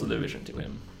details of the vision to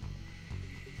him.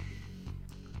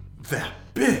 That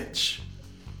bitch.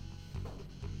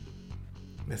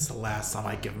 It's the last time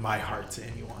I give my heart to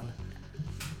anyone.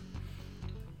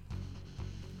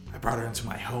 I brought her into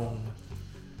my home.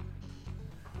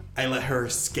 I let her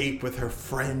escape with her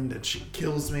friend, and she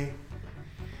kills me.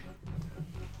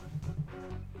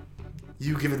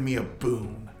 You given me a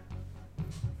boon.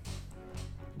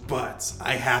 But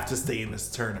I have to stay in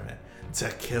this tournament to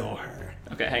kill her.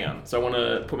 Okay, hang on. So I want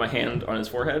to put my hand on his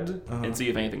forehead and see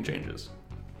if anything changes.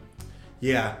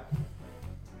 Yeah.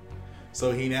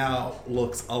 So he now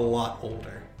looks a lot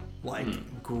older. Like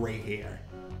gray hair.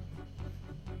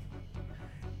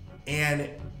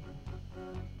 And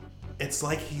it's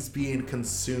like he's being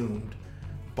consumed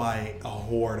by a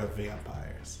horde of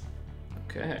vampires.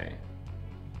 Okay.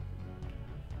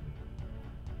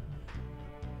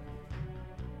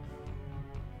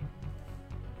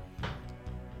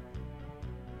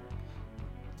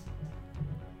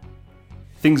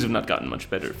 Things have not gotten much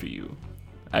better for you.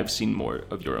 I've seen more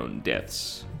of your own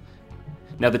deaths.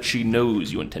 Now that she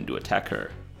knows you intend to attack her,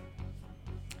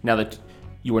 now that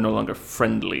you are no longer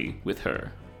friendly with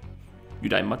her, you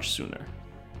die much sooner.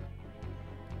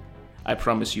 I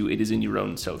promise you it is in your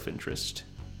own self-interest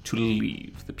to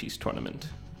leave the peace tournament.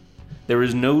 There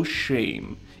is no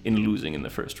shame in losing in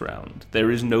the first round. There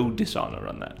is no dishonor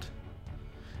on that.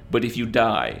 But if you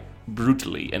die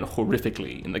brutally and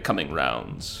horrifically in the coming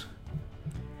rounds,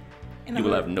 And you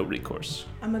will have no recourse.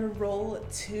 I'm gonna roll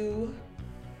to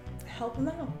help him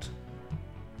out.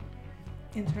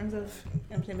 In terms of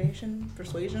intimidation,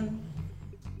 persuasion.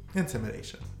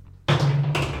 Intimidation.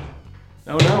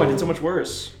 Oh no, I did so much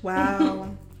worse.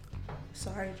 Wow.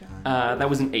 Sorry, John. That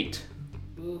was an 8.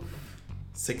 Oof.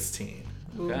 16.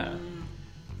 Okay.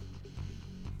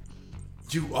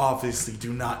 You obviously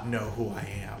do not know who I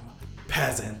am,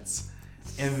 peasants.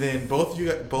 And then both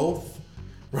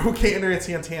Rokander and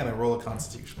Santana roll a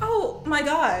Constitution. Oh my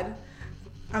god.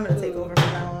 I'm gonna take over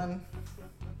from now on.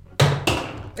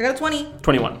 I got a 20.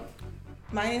 21.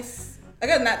 Minus. I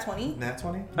got a nat 20. Nat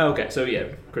 20? Oh, okay, so yeah,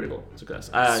 critical success.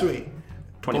 Sweet.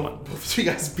 21. Both of you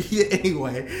guys beat it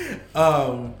anyway.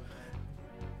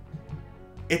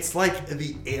 It's like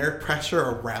the air pressure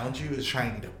around you is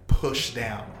trying to push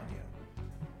down on you,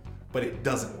 but it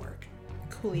doesn't work.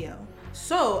 Coolio.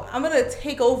 So I'm gonna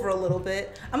take over a little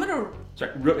bit.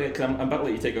 Sorry, because I'm about to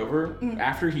let you take over.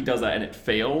 After he does that and it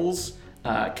fails,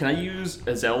 can I use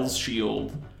Azel's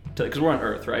shield? Because we're on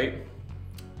Earth, right?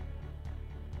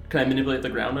 Can I manipulate the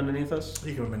ground underneath us?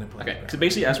 You can manipulate. Okay, so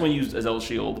basically I just want to use Azel's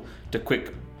shield to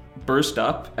quick burst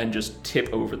up and just tip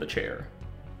over the chair.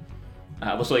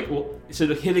 Looks like, well,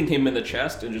 instead of hitting him in the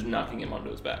chest and just knocking him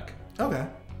onto his back. Okay.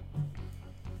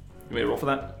 You may roll for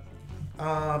that?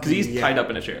 Because he's tied up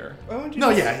in a chair.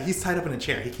 He's tied up in a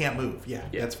chair. He can't move. Yeah,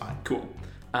 that's fine. Cool.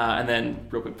 And then,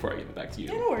 real quick before I give it back to you.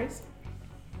 Yeah, no worries.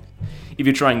 If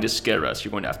you're trying to scare us,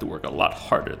 you're going to have to work a lot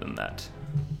harder than that.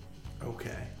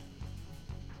 Okay.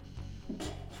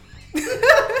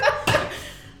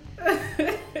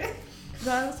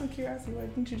 No, I have some curiosity. Why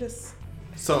didn't you just...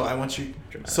 So I want you.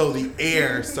 So the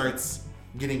air starts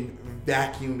getting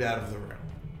vacuumed out of the room,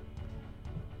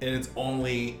 and it's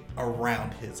only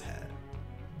around his head.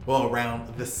 Well,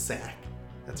 around the sack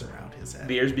that's around his head.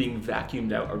 The air's being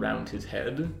vacuumed out around his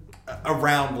head.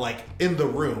 Around, like, in the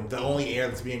room. The only air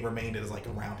that's being remained is, like,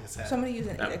 around his head. So I'm gonna use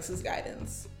an Adix's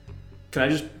guidance. Can I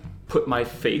just put my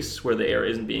face where the air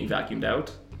isn't being vacuumed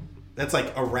out? That's,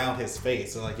 like, around his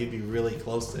face. So, like, you'd be really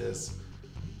close to his...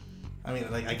 I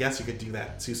mean, like, I guess you could do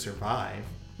that to survive.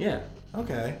 Yeah.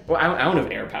 Okay. Well, I don't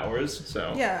have air powers,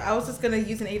 so... Yeah, I was just gonna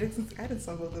use an Adix's guidance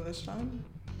on both of us, John.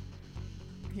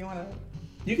 If you wanna...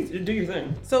 You can do your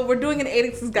thing. So we're doing an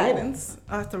Adix's guidance.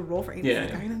 I have to roll for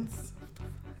Adix's guidance.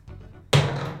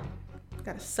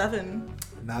 Got a 7.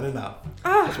 Not enough.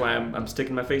 That's why I'm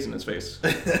sticking my face in his face.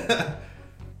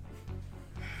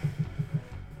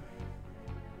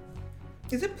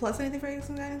 Is it plus anything for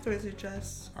Adix's guidance, or is it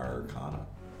just Arcana.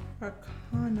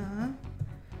 Arcana?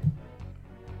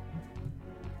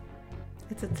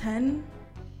 It's a 10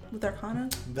 with Arcana.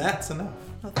 That's enough.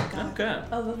 Oh, thank God. Okay.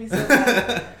 I love you so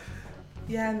much.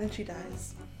 Yeah, and then she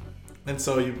dies. And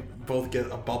so you both get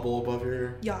a bubble above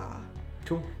your... Yeah.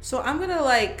 Cool. So I'm gonna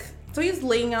so he's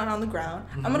laying out on the ground.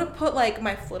 Mm-hmm. I'm gonna put like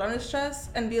my foot on his chest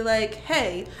and be like,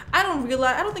 hey, I don't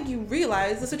think you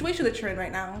realize the situation that you're in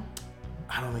right now.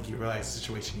 I don't think you realize the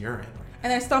situation you're in right now.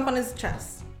 And I stomp on his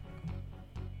chest.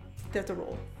 They have to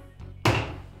roll. I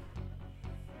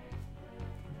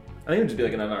think it would just be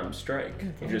like an unarmed strike.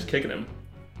 Okay. You're just kicking him.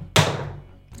 Got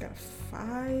a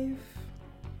 5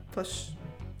 plus.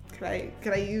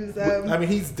 Can I use I mean,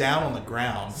 he's down on the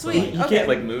ground. Sweet. So He Okay. can't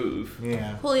like move.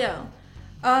 yeah. Julio.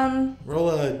 Roll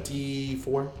a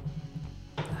d4.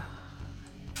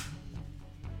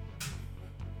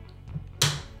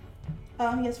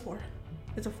 He has 4.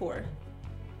 It's a 4.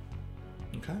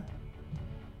 Okay.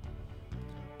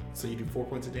 So you do 4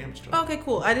 points of damage to him. Okay,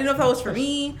 cool. I didn't know if that was for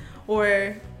me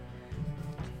or.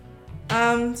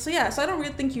 So I don't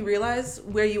really think you realize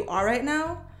where you are right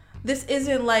now. This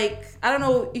isn't like, I don't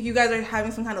know if you guys are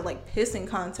having some kind of like pissing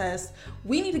contest.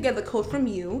 We need to get the code from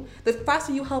you. The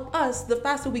faster you help us, the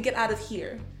faster we get out of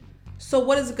here. So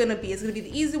what is it gonna be? Is it gonna be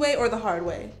the easy way or the hard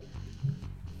way?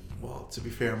 Well, to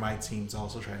be fair, my team's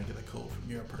also trying to get a code from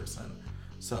your person.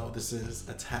 So this is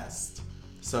a test.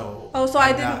 So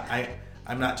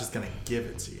I'm not just gonna give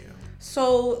it to you.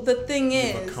 So the thing You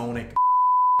is, have a conic.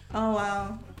 oh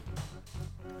wow.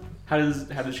 How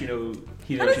does she know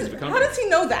he How knows she's does, becoming? how does he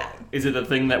know that? Is it the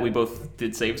thing that we both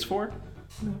did saves for?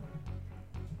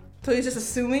 So he's just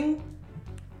assuming?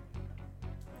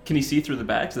 Can he see through the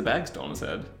bag? 'Cause the bag's still on his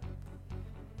head.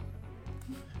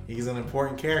 He's an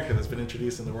important character that's been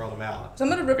introduced in the world of Alex. So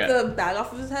I'm gonna rip Okay. the bag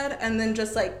off of his head and then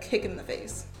just like kick him in the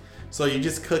face. So you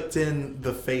just cooked in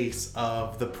the face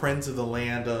of the prince of the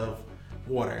land of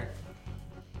water.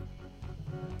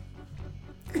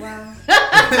 Wow.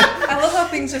 I love how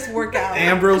things just work out.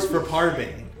 Ambrose for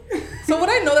Parvane. So would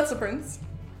I know that's the prince?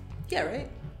 Yeah, right?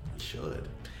 You should.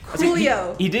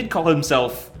 Coolio. He did call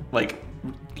himself like,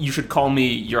 you should call me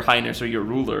your highness or your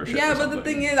ruler. Yeah, but the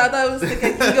thing is, I thought it was like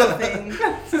an ego thing.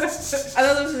 I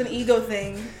thought it was an ego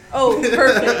thing. Oh,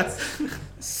 perfect.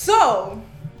 So,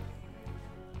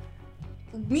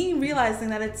 me realizing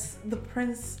that it's the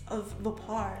Prince of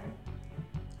Vapar,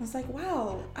 was like,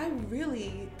 wow, I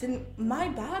really didn't. My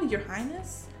bad, Your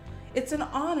Highness. It's an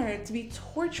honor to be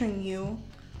torturing you,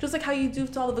 just like how you do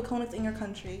to all the Vaconics in your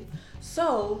country.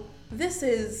 So, this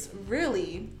is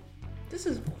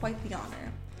quite the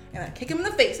honor. And I kick him in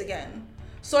the face again.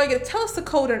 So I get to tell us the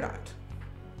code or not.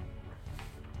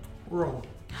 Roll.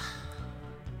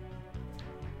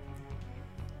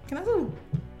 Can I do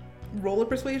roll a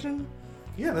persuasion?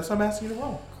 Yeah, that's what I'm asking you to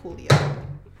roll. Coolio.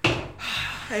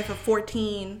 I have a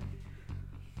 14.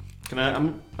 Can I?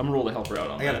 I'm gonna roll to help her out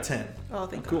on I got a that. 10. Oh,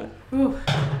 thank Cool. God. Ooh,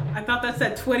 I thought that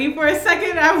said 20 for a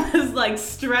second. I was like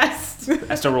stressed.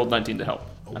 I still rolled 19 to help.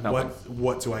 I'm helping.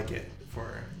 What do I get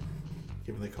for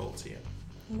giving the code to you?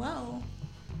 Well,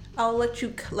 I'll let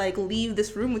you like leave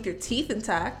this room with your teeth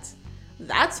intact.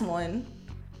 That's one.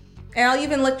 And I'll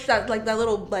even let that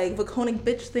little like Vaconic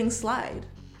bitch thing slide.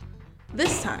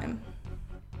 This time.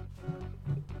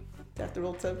 Do I have to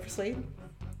roll to persuade?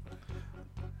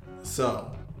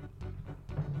 So,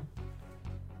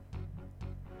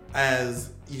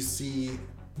 as you see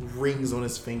rings on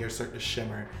his finger start to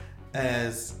shimmer,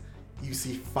 as you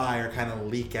see fire kind of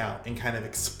leak out and kind of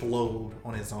explode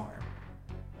on his arm,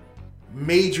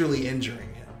 majorly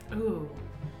injuring him. Ooh.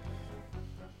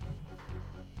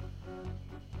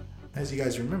 As you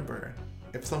guys remember,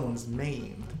 if someone's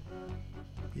maimed,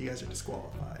 you guys are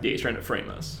disqualified. Yeah, he's trying to frame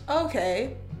us.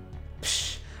 Okay.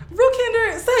 Psh.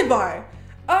 Rokander, sidebar.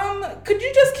 Could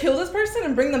you just kill this person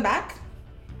and bring them back?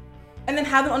 And then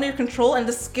have them under your control and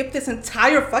just skip this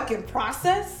entire fucking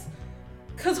process?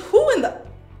 Cause who in the...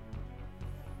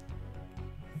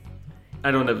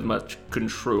 I don't have much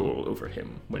control over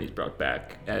him when he's brought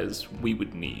back as we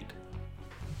would need.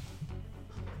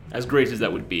 As great as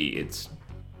that would be, it's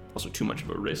also too much of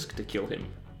a risk to kill him.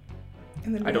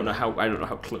 And then I don't know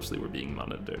how closely we're being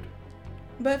monitored.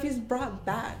 But if he's brought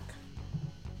back,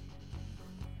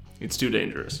 It's too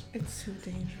dangerous. it's too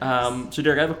dangerous. So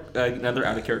Derek, I have another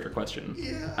out of character question.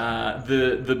 Yeah.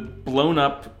 The blown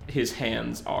up his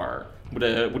hands are. Would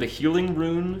a healing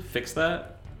rune fix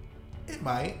that? It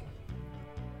might.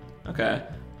 Okay.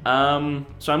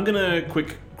 So I'm gonna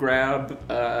quick grab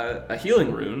a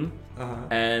healing rune,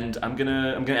 and I'm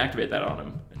gonna activate that on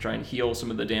him and try and heal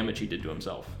some of the damage he did to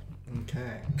himself.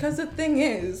 Okay. Because the thing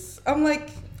is, I'm like,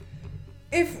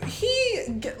 if he,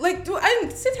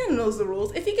 Satan knows the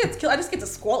rules. If he gets killed, I just get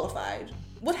disqualified.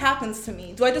 What happens to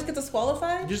me? Do I just get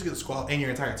disqualified? You just get disqualified, and your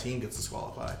entire team gets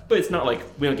disqualified. But it's not like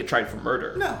we don't get tried for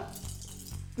murder. No.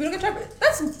 We don't get tried.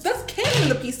 That's canon in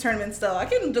the peace tournaments, though. I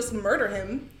can just murder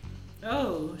him.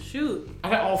 Oh, shoot. I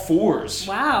got all fours.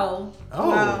 Wow. Oh.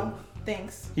 Wow.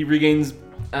 Thanks. He regains.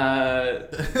 He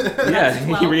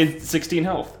 12? regains 16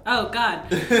 health. Oh, God.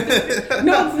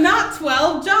 No, it's not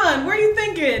 12. John, what are you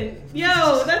thinking?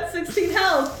 Yo, that's 16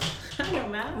 health. I know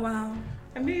math. Wow.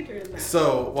 I majored in that.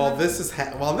 So while this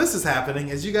is happening,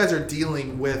 as you guys are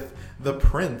dealing with the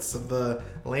prince of the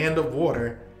land of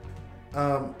water,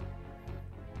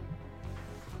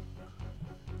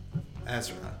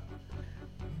 Ezra,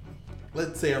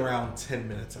 let's say around 10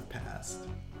 minutes have passed,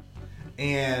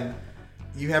 and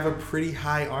you have a pretty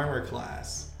high armor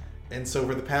class. And so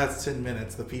for the past 10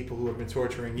 minutes, the people who have been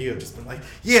torturing you have just been like,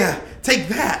 yeah, take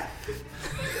that.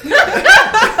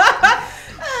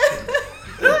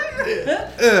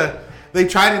 They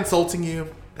tried insulting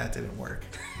you. That didn't work.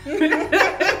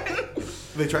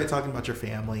 They tried talking about your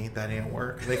family. That didn't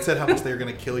work. They said how much they were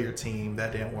going to kill your team.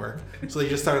 That didn't work. So they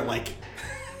just started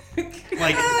just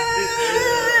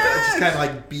kind of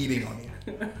like beating on you.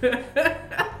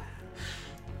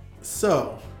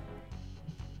 So,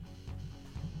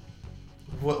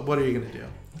 what are you going to do?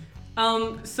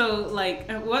 So like,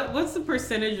 what's the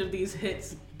percentage of these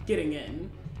hits getting in?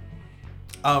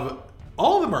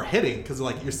 All of them are hitting because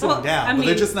like you're sitting down, but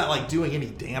they're just not like doing any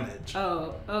damage.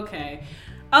 Oh, okay.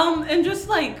 And just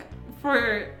like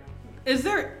is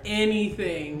there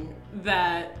anything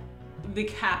that the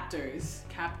captives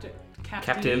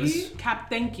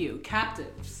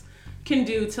can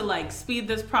do to like speed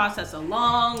this process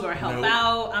along or help Nope.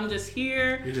 out? I'm just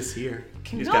here. You're just here.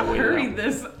 Can He's y'all got weight hurry around.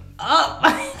 this up?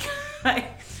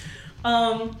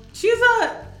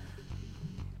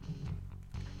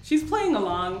 She's playing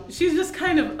along. She's just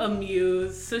kind of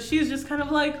amused. So she's just kind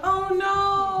of like, oh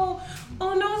no,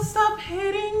 stop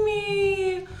hitting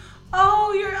me.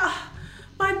 Oh,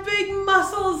 my big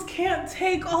muscles can't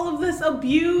take all of this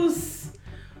abuse.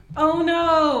 Oh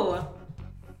no.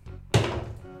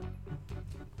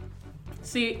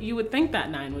 See, you would think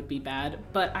that 9 would be bad,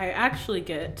 but I actually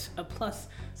get a plus.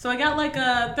 So I got like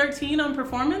a 13 on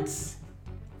performance.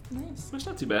 Nice. That's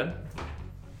not too bad.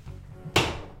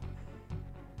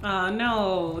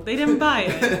 No, they didn't buy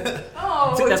it.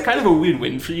 Oh, See, that's kind of a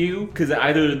win-win for you, because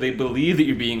either they believe that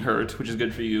you're being hurt, which is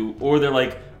good for you, or they're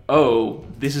like, oh,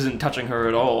 this isn't touching her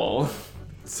at all.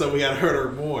 So we gotta hurt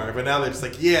her more. But now they're just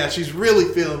like, yeah, she's really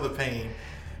feeling the pain.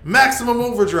 Maximum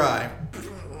overdrive.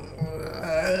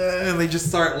 And they just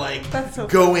start like That's so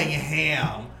going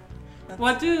ham.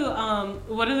 What do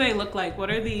they look like? What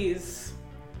are these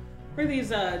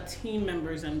team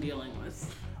members I'm dealing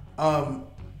with?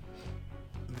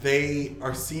 They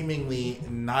are seemingly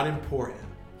not important.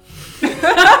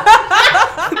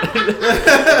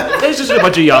 It's just a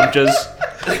bunch of Yamchas.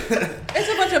 It's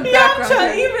a bunch of background.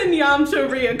 Yamcha, even Yamcha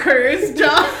reoccurs,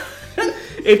 John.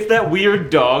 It's that weird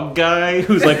dog guy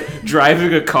who's like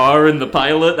driving a car in the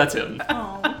pilot. That's him.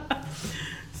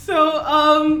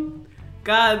 So,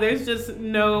 God, there's just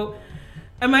no.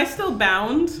 Am I still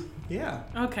bound? Yeah.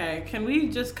 Okay, can we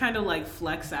just kind of like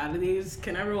flex out of these?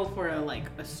 Can I roll for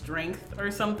a strength or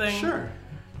something? Sure.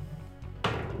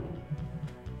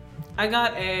 I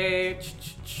got a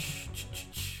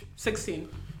 16.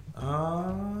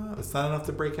 It's not enough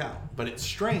to break out, but it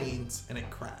strains and it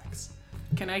cracks.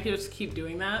 Can I just keep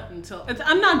doing that until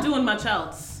I'm not doing much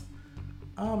else?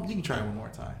 You can try one more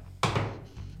time.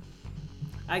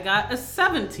 I got a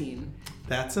 17.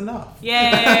 That's enough.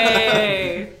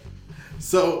 Yay!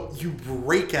 So you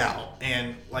break out,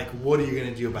 and like, what are you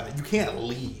gonna do about it? You can't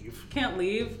leave. Can't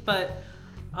leave, but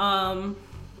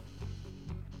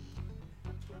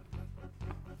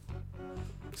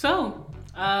So,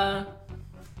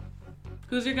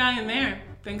 who's your guy in there?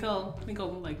 Think he'll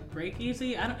like break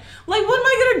easy? I don't like. What am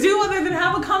I gonna do other than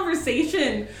have a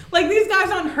conversation? Like, these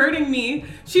guys aren't hurting me.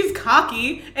 She's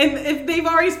cocky, and if they've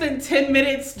already spent 10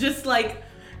 minutes just like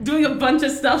doing a bunch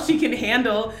of stuff she can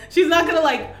handle, she's not gonna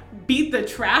like beat the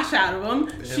trash out of them.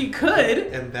 She could.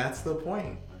 And that's the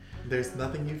point. There's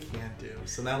nothing you can't do.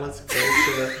 So now let's go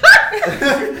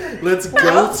to let's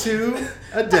go to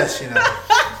Adeshina.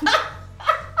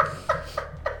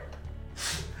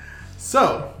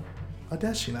 So,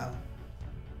 Adeshina,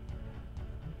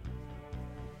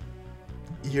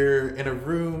 you're in a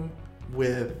room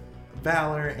with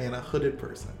Valor and a hooded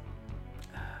person.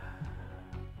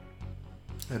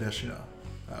 Adeshina,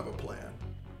 I have a plan.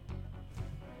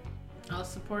 I'll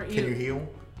support you. Can you heal?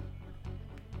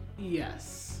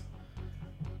 Yes.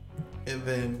 And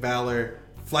then Valor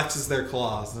flexes their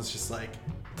claws and it's just like,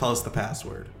 tell us the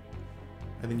password.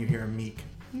 And then you hear a meek,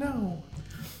 no.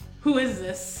 Who is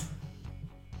this?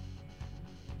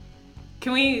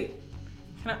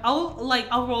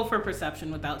 I'll roll for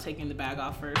perception without taking the bag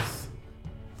off first.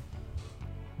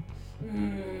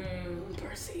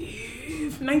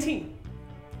 Perceive. 19.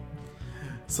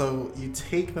 So you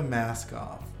take the mask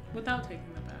off. Without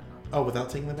taking the bag off. Oh,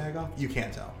 without taking the bag off? You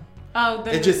can't tell. Oh,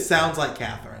 then It just sounds like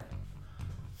Catherine.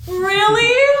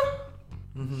 Really?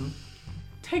 Mm-hmm.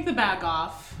 Take the bag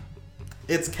off.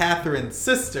 It's Catherine's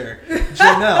sister,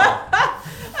 Janelle.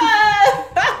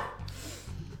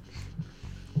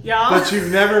 Y'all. But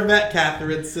you've never met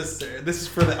Catherine's sister. This is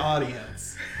for the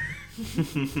audience.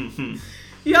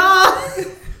 Y'all.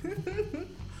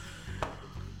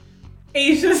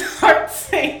 Asia's heart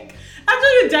sank.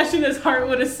 Actually, Adeshina's heart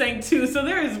would have sank too, so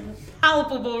there is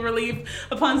palpable relief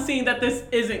upon seeing that this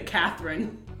isn't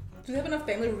Catherine. Do you have enough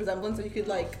family resemblance that you could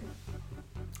like?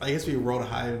 I guess we rolled a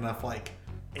high enough, like,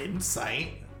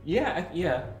 insight. Yeah.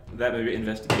 That may be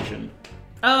investigation.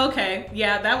 Oh, okay.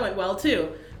 Yeah, that went well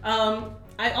too.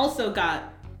 I also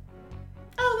got.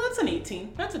 Oh, that's an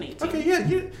 18. That's an 18. Okay, yeah,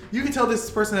 you can tell this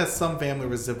person has some family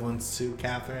resemblance to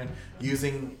Catherine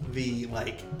using the,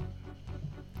 like,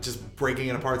 just breaking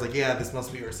it apart. It's like, yeah, this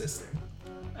must be her sister.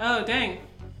 Oh, dang.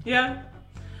 Yeah.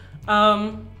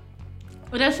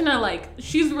 Adeshina, like,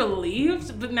 she's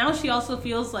relieved, but now she also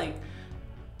feels, like,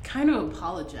 kind of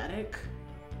apologetic.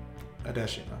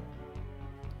 Adeshina,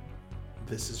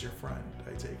 this is your friend,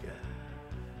 I take it.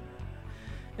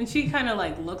 And she kind of,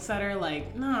 like, looks at her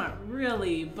like, not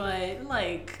really, but,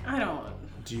 like, I don't.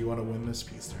 Do you want to win this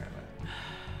peace tournament?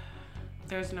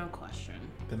 There's no question.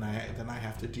 Then I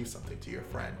have to do something to your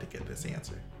friend to get this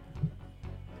answer.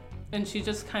 And she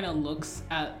just kind of looks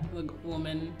at the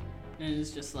woman and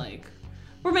is just like,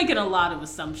 we're making a lot of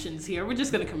assumptions here. We're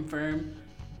just going to confirm.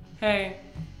 Hey,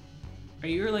 are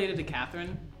you related to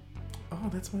Catherine? Oh,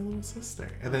 that's my little sister.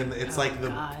 And then it's Oh, like the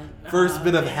God. first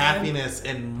bit of man. happiness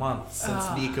in months since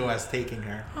Nico has taken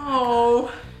her.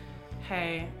 Oh.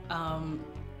 Hey,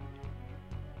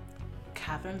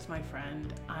 Catherine's my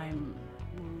friend. I'm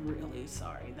really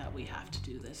sorry that we have to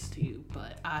do this to you,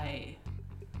 but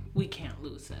we can't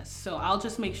lose this. So I'll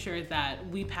just make sure that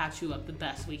we patch you up the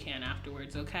best we can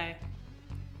afterwards, okay?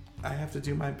 I have to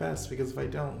do my best because if I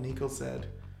don't, Nico said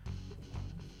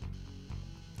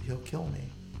he'll kill me.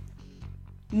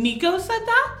 Nico said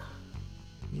that?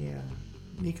 Yeah,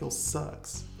 Nico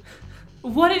sucks.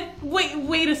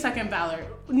 Wait a second, Valor.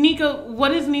 Nico,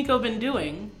 what has Nico been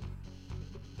doing?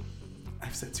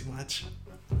 I've said too much.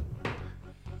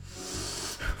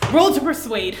 Roll to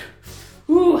persuade.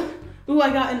 Ooh,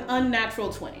 I got an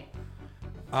unnatural 20.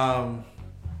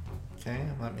 Okay,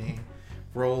 let me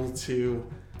roll to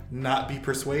not be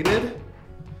persuaded.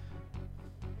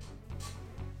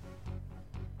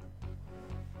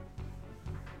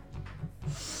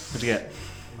 What'd you get?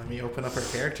 Let me open up her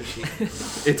character sheet.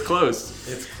 It's close.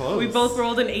 It's close. We both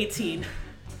rolled an 18.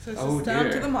 So it's Oh, just down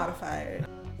dear. to the modifier.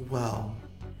 Well,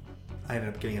 I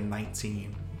ended up getting a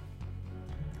 19.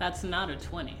 That's not a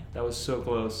 20. That was so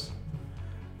close.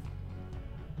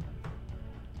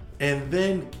 And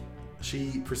then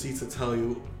she proceeds to tell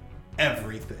you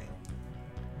everything.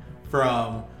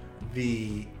 From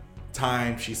the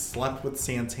time she slept with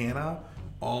Santana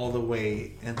all the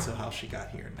way until how she got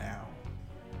here now.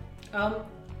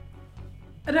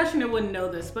 Adeshina wouldn't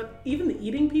know this, but even the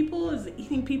eating people, is the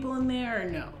eating people in there or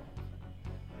no?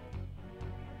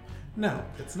 No,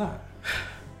 it's not.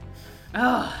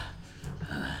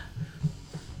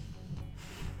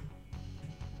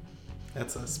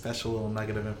 That's a special little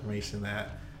nugget of information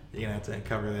that you're gonna have to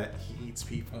uncover, that he eats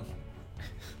people.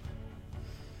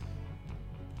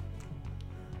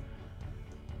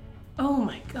 Oh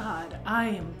my god,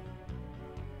 I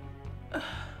am...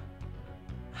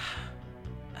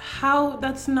 How?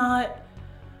 That's not...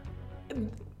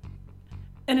 And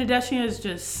Adeshina is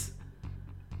just...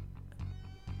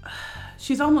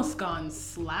 She's almost gone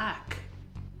slack.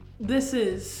 This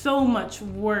is so much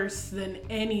worse than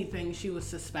anything she was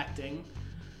suspecting.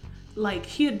 Like,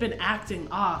 he had been acting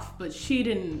off, but she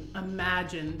didn't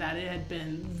imagine that it had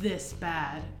been this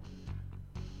bad.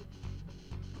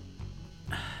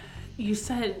 You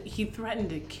said he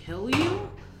threatened to kill you?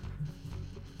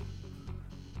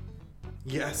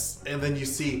 Yes, and then you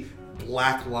see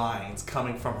black lines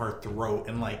coming from her throat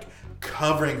and like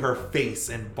covering her face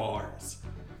in bars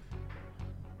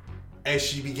as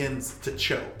she begins to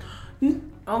choke.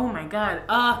 Oh my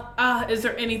god. Is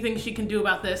there anything she can do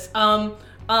about this? Can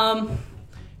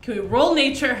we roll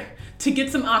nature to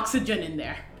get some oxygen in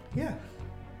there? Yeah.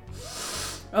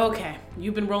 Okay,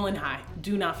 you've been rolling high.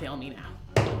 Do not fail me now.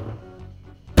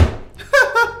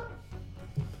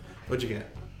 What'd you get?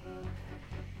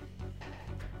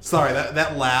 Sorry,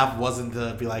 that laugh wasn't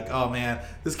to be like, oh man,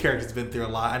 this character's been through a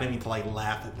lot. I didn't mean to like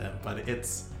laugh at them, but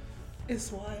it's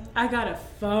wild. I got a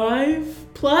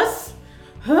 5 plus.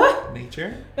 Huh?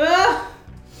 nature. Uh,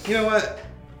 You know what?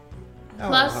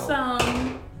 plus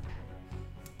help.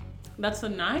 That's a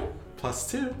 9.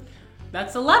 +2.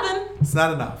 That's 11. It's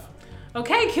not enough.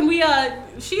 Okay, can we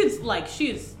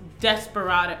she's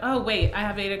desperado. Oh wait, I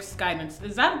have 8x guidance.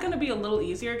 Is that gonna be a little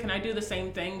easier? Can I do the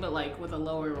same thing but like with a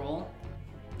lower roll?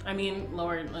 I mean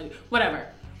lower, like whatever.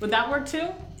 Would that work too?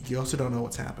 You also don't know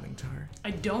what's happening to her.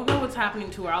 I don't know what's happening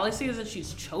to her. All I see is that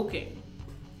she's choking.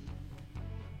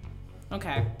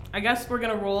 Okay, I guess we're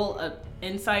gonna roll a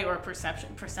insight or a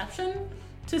perception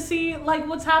to see like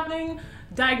what's happening.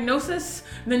 Diagnosis,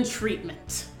 then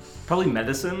treatment. Probably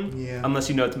medicine. Yeah. Unless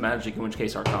you know it's magic, in which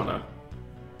case Arcana.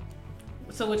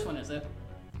 So which one is it?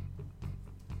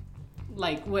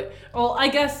 Like what? Well, I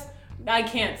guess I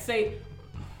can't say.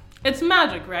 It's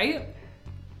magic, right?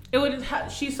 It would.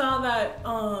 She saw that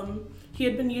he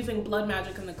had been using blood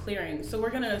magic in the clearing, so we're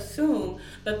gonna assume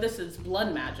that this is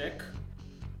blood magic,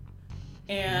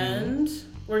 and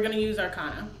we're gonna use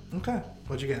Arcana. Okay.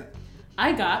 What'd you get?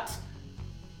 I got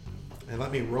And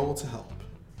let me roll to help.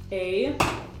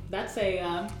 that's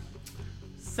a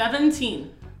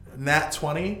 17. Nat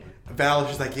 20. Val is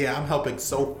just like, yeah, I'm helping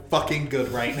so fucking good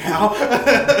right now.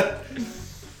 What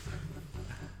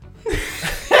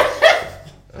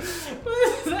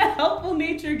does that helpful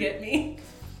nature get me?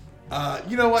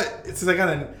 You know what? Since I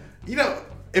got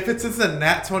if it's a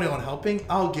nat 20 on helping,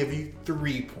 I'll give you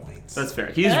 3 points. That's fair.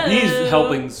 He's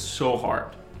helping so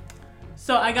hard.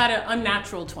 So I got an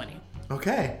unnatural 20.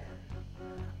 Okay.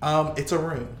 It's a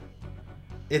rune.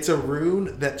 It's a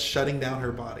rune that's shutting down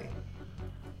her body.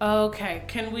 Okay,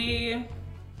 can we...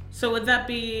 So would that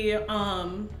be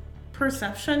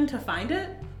perception to find it?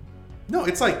 No,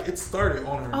 it's like it started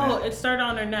on her Oh, neck. it started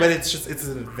on her neck. But it's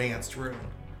an advanced rune.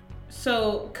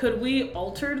 So could we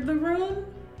alter the rune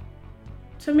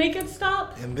to make it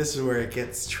stop? And this is where it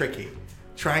gets tricky.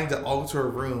 Trying to alter a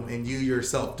rune and you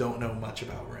yourself don't know much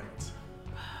about runes.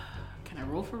 Can I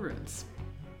roll for runes?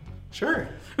 Sure.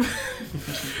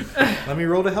 Let me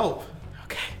roll to help.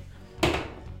 Okay.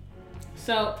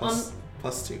 So +2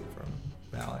 from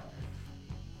Valor.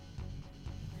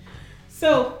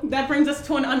 So that brings us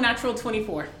to an unnatural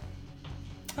 24.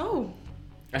 Oh.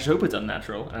 I should hope it's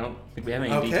unnatural. I don't think we have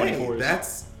any Okay, D24s.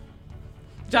 that's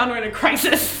John, we're in a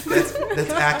crisis. that's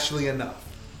actually enough.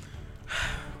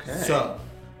 okay. So,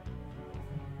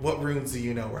 what runes do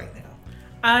you know right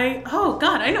now? Oh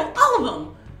God, I know all of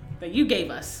them that you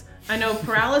gave us. I know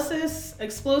paralysis,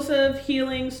 explosive,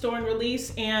 healing, store and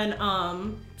release,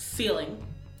 and sealing.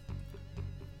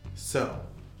 So,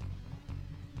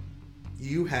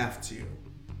 you have to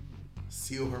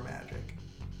seal her magic.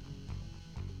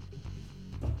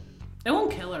 It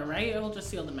won't kill her, right? It will just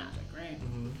seal the magic, right?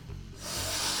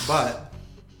 But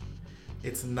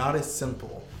it's not as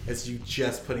simple as you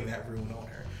just putting that rune on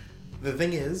her. The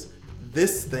thing is,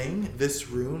 this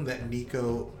rune that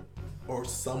Nico or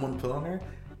someone put on her,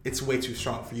 it's way too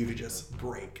strong for you to just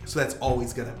break. So that's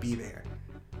always gonna be there.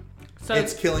 So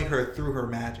It's killing her through her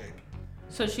magic.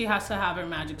 So she has to have her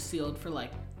magic sealed for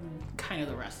like kind of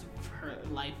the rest of her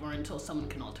life, or until someone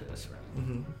can alter this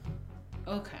room.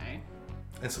 Okay.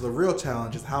 And so the real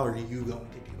challenge is, how are you going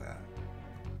to do that?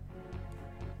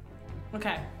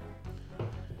 Okay.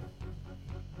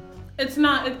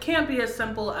 It can't be as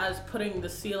simple as putting the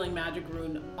sealing magic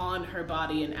rune on her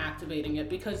body and activating it,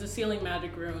 because the sealing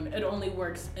magic rune, it only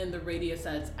works in the radius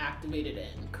that it's activated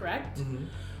in, correct?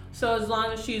 So as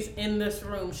long as she's in this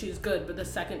room, she's good, but the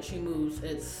second she moves,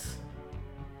 it's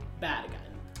bad again.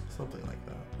 Something like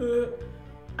that.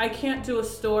 I can't do a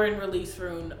store and release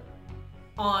rune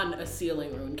on a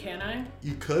sealing rune, can I?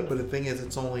 You could, but the thing is, you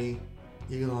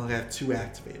can only have 2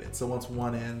 activated. So once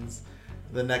one ends,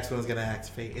 the next one's gonna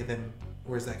activate, and then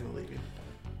where's that gonna leave you?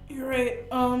 You're right.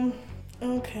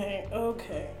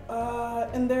 Okay.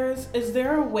 And is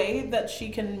there a way that she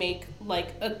can make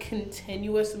like a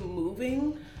continuous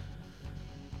moving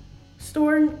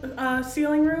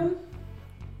sealing rune?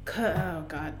 Oh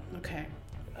God. Okay.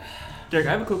 Derek,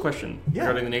 I have a quick question Yeah.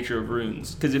 regarding the nature of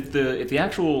runes. Because if the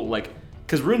actual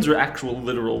because runes are actual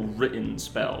literal written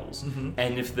spells,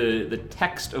 and if the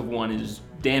text of one is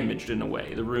damaged in a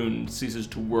way, the rune ceases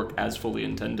to work as fully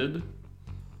intended,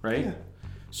 right? Yeah.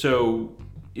 So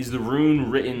is the rune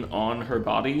written on her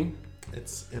body?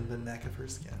 It's in the neck of her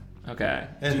skin. Okay.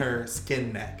 And her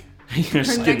skin neck. Her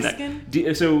neck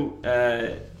skin? So,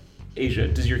 Asia,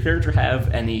 does your character have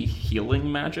any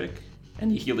healing magic?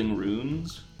 Any healing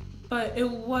runes? But it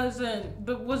wasn't.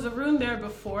 But was the rune there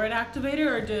before it activated,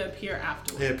 or did it appear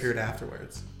afterwards? It appeared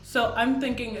afterwards. So I'm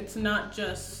thinking it's not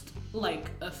just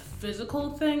like a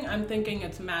physical thing. I'm thinking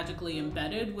it's magically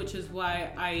embedded, which is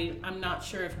why I'm not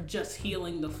sure if just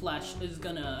healing the flesh is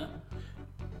gonna.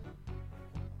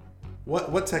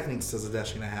 What techniques does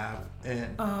Adeshina have?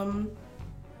 And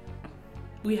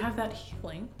We have that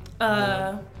healing.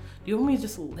 Do you want me to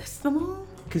just list them all?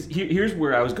 Because here's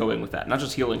where I was going with that. Not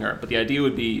just healing her, but the idea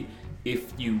would be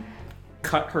if you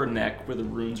cut her neck where the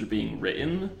runes are being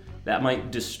written, that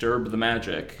might disturb the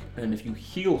magic. And if you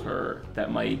heal her,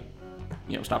 that might,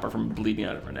 stop her from bleeding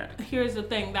out of her neck. Here's the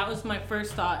thing. That was my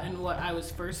first thought and what I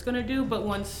was first gonna do. But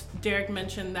once Derek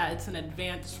mentioned that it's an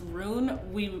advanced rune,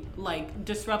 we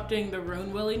disrupting the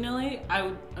rune willy-nilly. I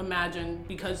would imagine,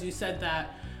 because you said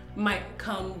that, might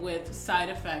come with side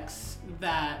effects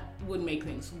that would make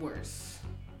things worse.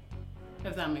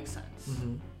 If that makes sense.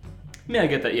 I mean, I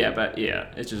get that, yeah, but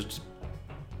yeah, it's just,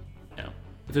 if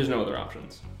there's no other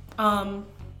options.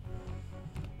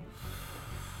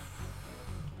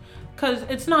 Because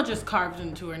it's not just carved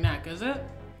into her neck, is it?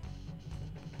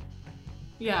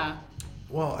 Yeah.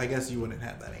 well, I guess you wouldn't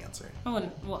have that answer.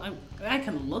 I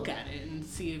can look at it and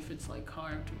see if it's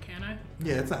carved, can I?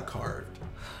 Yeah, it's not carved.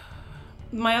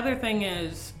 My other thing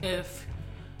is, if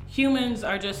humans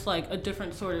are just a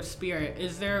different sort of spirit,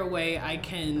 is there a way I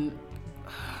can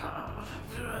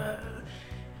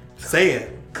Say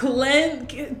it.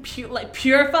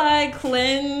 purify,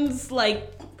 cleanse, Oh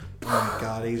my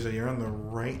God, Asia, you're on the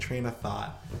right train of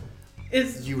thought.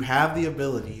 is You have the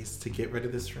abilities to get rid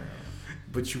of this room,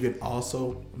 but you can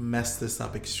also mess this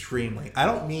up extremely. I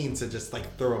don't mean to just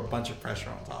throw a bunch of pressure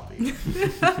on top of you.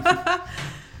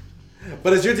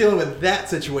 But as you're dealing with that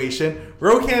situation,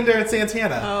 Rokander and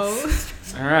Santana. Oh.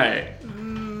 All right.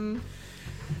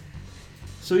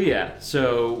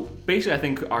 So basically I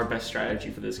think our best strategy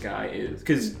for this guy is,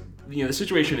 because, the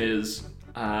situation is,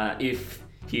 if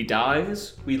he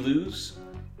dies, we lose,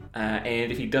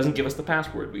 and if he doesn't give us the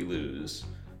password, we lose.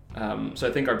 So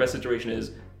I think our best situation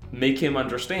is make him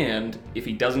understand if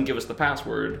he doesn't give us the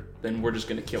password, then we're just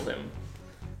going to kill him.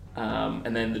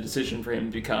 And then the decision for him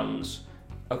becomes,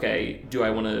 okay, do I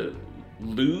want to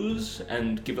lose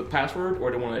and give a password, or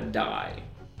do I want to die?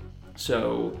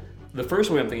 So the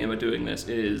first way I'm thinking about doing this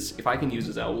is if I can use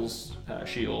Azel's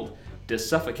shield to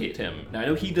suffocate him. Now I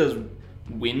know he does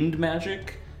wind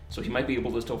magic, so he might be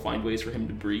able to still find ways for him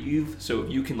to breathe. So if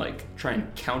you can like try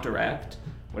and counteract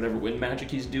whatever wind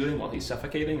magic he's doing while he's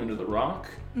suffocating under the rock,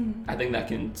 I think that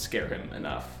can scare him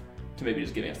enough to maybe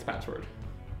just giving us the password.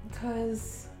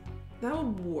 Because that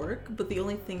would work, but the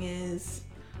only thing is,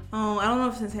 I don't know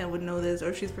if Sansan would know this or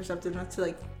if she's perceptive enough to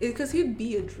like, because he'd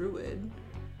be a druid.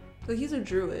 So he's a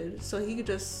druid, so he could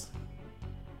just,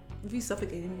 if he's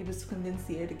suffocating, he could just convince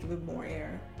the air to give him more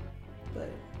air. But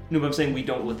No, but I'm saying we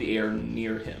don't let the air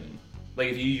near him. Like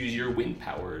if you use your wind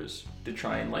powers to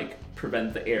try and like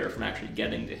prevent the air from actually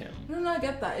getting to him. no, I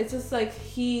get that. It's just like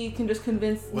he can just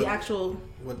convince What- the actual.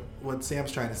 What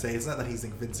Sam's trying to say is not that he's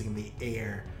convincing the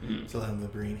air to let him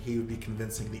breathe. He would be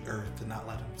convincing the earth to not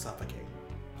let him suffocate.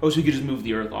 Oh, so you could just move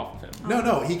the earth off of him.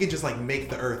 No, he could just like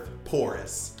make the earth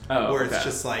porous, Oh, where okay. it's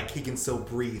just like he can still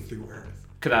breathe through earth.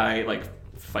 Could I like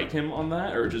fight him on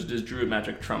that, or just does druid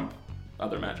magic trump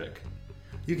other magic?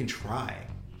 You can try.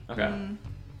 Okay.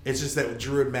 It's just that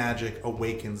druid magic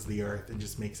awakens the earth and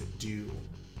just makes it do.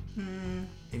 And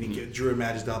you get druid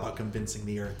magic is all about convincing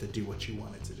the earth to do what you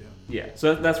want it to do. Yeah.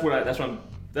 So that's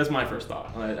my first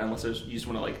thought. Unless you just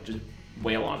want to like just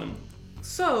wail on him.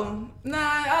 So, nah,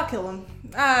 I'll kill him.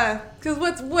 Cause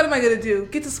what am I gonna do?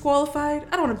 Get disqualified?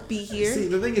 I don't want to be here. See,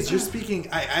 the thing is, you're speaking.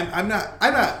 I'm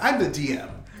the DM.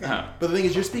 Uh-huh. But the thing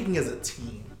is, you're speaking as a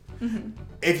team.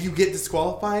 If you get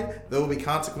disqualified, there will be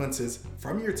consequences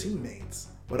from your teammates,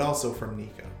 but also from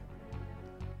Nico.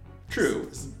 True.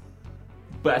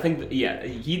 But I think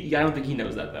I don't think he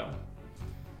knows that though.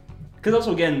 Because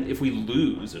also again, if we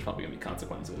lose, there's probably gonna be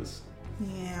consequences.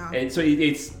 Yeah. And so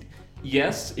it's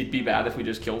yes, it'd be bad if we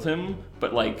just killed him,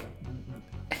 but like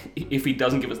if he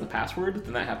doesn't give us the password,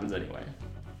 then that happens anyway.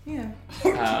 Yeah.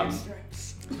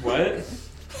 What?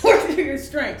 Work to your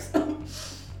strengths.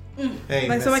 Hey,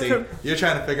 Like, so I Missy, could- you're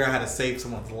trying to figure out how to save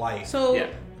someone's life. So Yeah.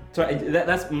 So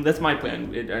that's my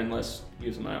plan. Unless you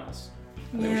have something else, I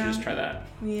think we Yeah. should just try that.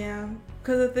 yeah.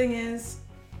 Cause the thing is,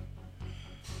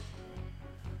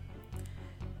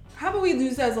 how about we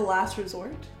use it as a last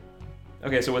resort?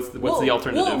 Okay. So what's the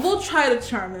alternative? We'll try to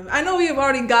charm him. I know we have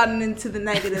already gotten into the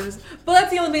negatives, but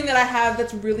that's the only thing that I have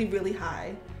that's really, really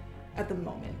high at the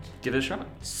moment. Give it a shot.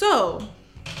 So,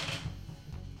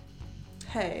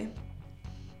 hey,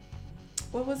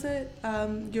 what was it?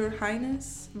 Your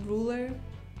Highness, ruler,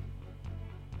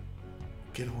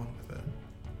 Get on with it.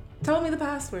 tell me the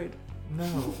password.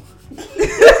 No.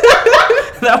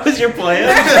 That was your plan?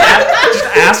 Just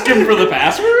ask him for the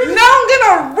password? Now I'm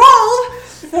gonna roll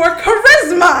for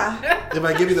charisma. If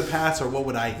I give you the password, what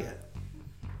would I get?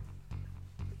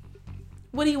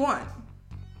 What do you want?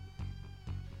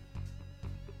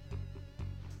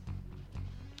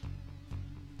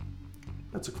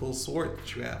 That's a cool sword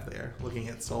that you have there, looking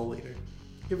at Soul Eater.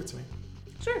 Give it to me.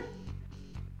 Sure.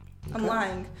 I'm Okay.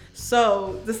 lying.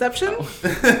 So, deception?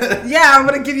 Yeah, I'm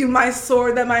gonna give you my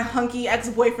sword that my hunky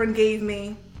ex-boyfriend gave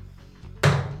me.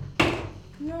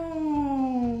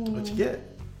 No. What'd you get?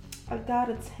 I got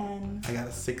a 10. I got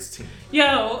a 16.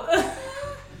 Yo.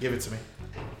 Give it to me.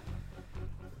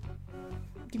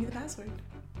 Give me the password.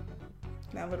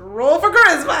 Now I'm gonna roll for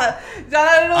charisma.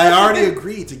 I already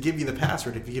agreed to give you the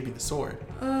password if you give me the sword.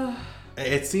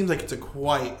 It seems like it's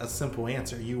quite a simple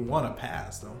answer. You want to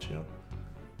pass, don't you?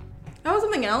 That was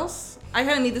something else. I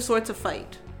kind of need the sword to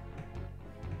fight.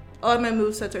 All of my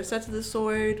movesets are set to the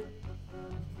sword.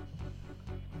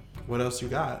 What else you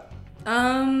got?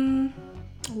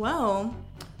 Well,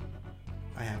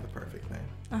 I have the perfect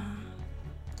thing.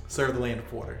 Serve the land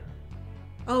of water.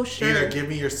 oh sure, Either give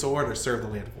me your sword or serve the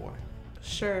land of water.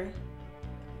 sure.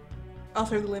 I'll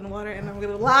serve the land of water, and I'm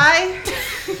gonna lie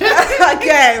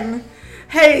again.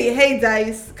 Hey,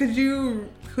 dice, could you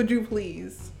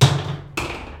please?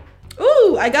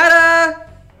 Ooh, I got a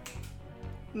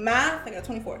math. I got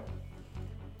 24.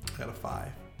 I got a 5.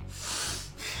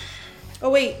 Oh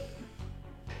wait,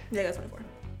 yeah, I got 24.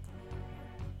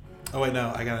 Oh wait,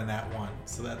 no, I got a nat 1.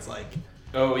 So that's like,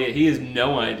 Oh yeah, he has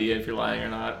no idea if you're lying or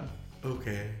not.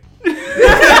 okay.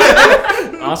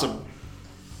 Awesome.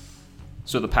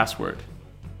 So the password.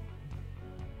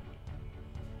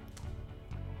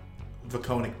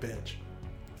 Vaconic bitch.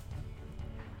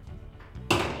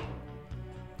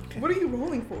 What are you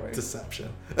rolling for? Deception.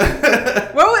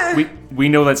 What was- We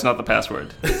know that's not the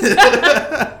password.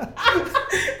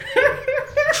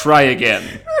 Try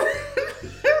again.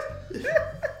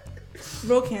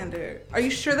 Roll candor. Are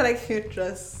you sure that you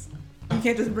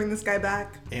can't just bring this guy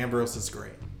back? Ambrose is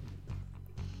great.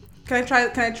 Can I try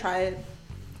it? Can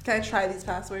I try these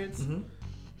passwords? Mm-hmm.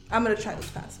 I'm gonna try these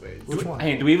passwords. Which one?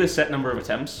 Hey, do we have a set number of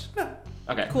attempts? No.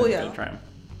 Okay. Cool, then yeah. go Try 'em.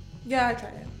 Yeah, I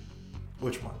tried it.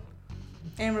 Which one?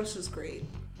 Ambrose was great.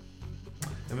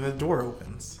 And then the door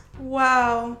opens.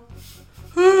 Wow.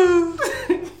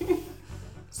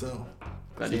 So,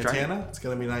 Glad you tried. Santana, it's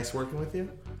gonna be nice working with you.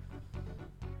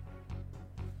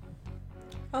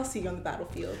 I'll see you on the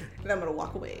battlefield, and I'm gonna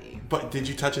walk away. But did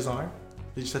you touch his arm?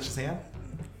 Did you touch his hand?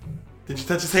 Did you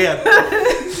touch his hand?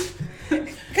 Cause like,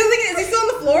 is he still on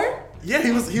the floor? Yeah,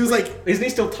 he was like, Isn't he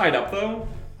still tied up though?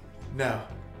 no.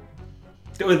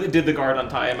 Did the guard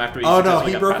untie him after he? Oh no, successfully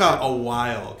he got broke past out a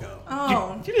while ago.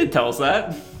 Oh, You didn't tell us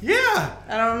that. Yeah.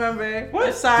 I don't remember. What?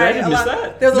 I'm sorry. Did I miss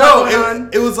that? There's a No, lot going on.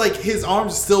 it was like his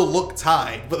arms still looked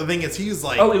tied, but the thing is, he was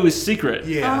like, Oh, it was secret.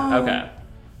 yeah. Oh. Okay.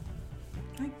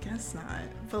 I guess not.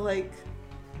 But like,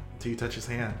 Do you touch his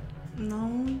hand?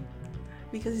 no,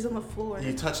 because he's on the floor.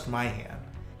 You touched my hand.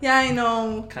 Yeah, I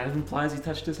know. Kind of implies he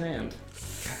touched his hand.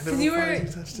 Kind of You were-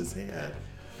 implies you touched his hand.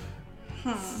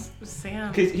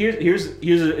 Sam. Okay, here's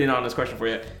an honest question for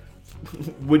you.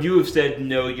 Would you have said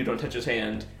no, you don't touch his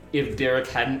hand if Derek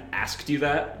hadn't asked you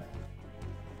that?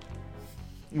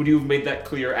 Would you have made that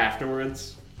clear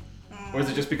afterwards? Or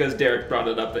is it just because Derek brought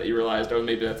it up that you realized, oh,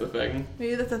 maybe that's a thing?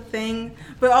 Maybe that's a thing.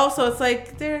 But also, it's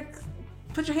like, Derek,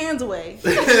 put your hands away.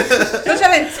 Don't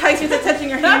try to entice you to touching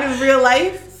your hand in real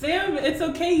life. Sam, it's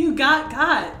okay. You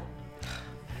got.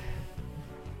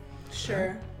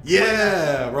 Sure.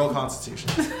 Yeah, roll Constitution.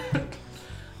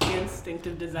 The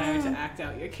instinctive desire to act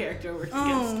out your character works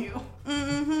against you.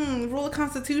 Rule of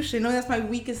Constitution. No, that's my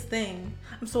weakest thing.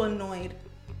 I'm so annoyed.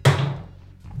 I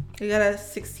got a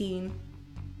 16.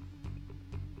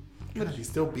 God, you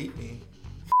still beat me.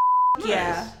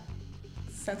 Yeah.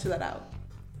 Censor that out.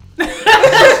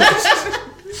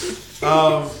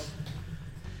 I'm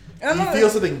You not- feel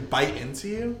something bite into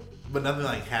you, but nothing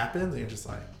like happens, and you're just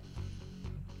like,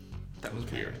 that was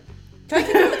weird. Can I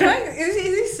kick him? Is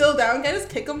he still down? Can I just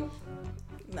kick him?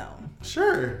 No.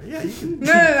 Sure, yeah, you can.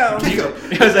 No. Kick him.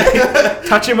 I was like,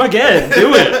 touch him again.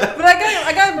 Do it. But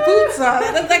I got boots on.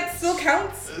 That still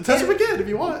counts. Touch him again if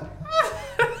you want.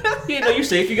 You know you're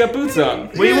safe. You got boots on.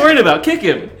 What are you worried about? Kick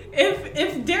him.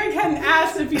 If Derek hadn't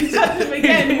asked if you touched him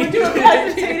again, would you have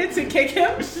hesitated to kick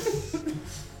him?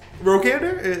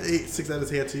 Rokander, he sticks out his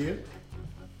hand to you.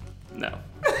 No.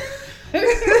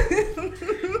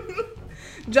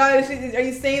 John, are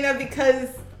you saying that because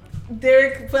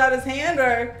Derek put out his hand,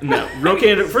 or? No.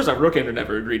 Rokander. First off, Rokander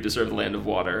never agreed to serve the Land of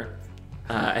Water.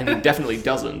 And he definitely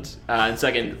doesn't. And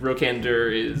second,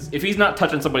 Rokander is... If he's not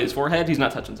touching somebody's forehead, he's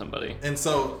not touching somebody. And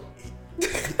so,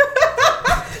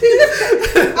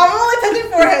 I'm only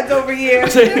touching foreheads over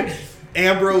here.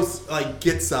 Ambrose like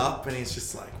gets up and he's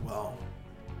just like, well.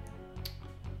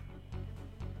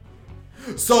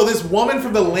 So this woman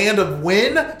from the land of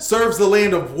wind serves the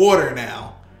land of water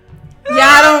now.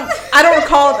 Yeah, I don't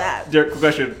recall that. Derek,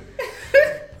 question.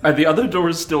 Are the other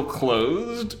doors still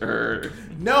closed, or...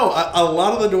 No, a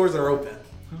lot of the doors are open.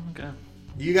 Oh, okay.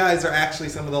 You guys are actually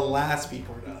some of the last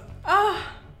people done.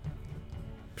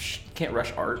 Psh, can't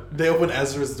rush art. They open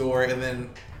Ezra's door and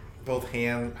then both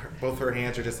her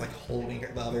hands are just like holding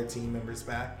the other team members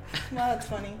back. Well, that's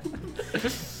funny.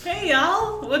 Hey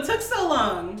y'all, what took so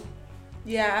long?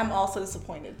 Yeah, I'm also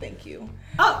disappointed. Thank you.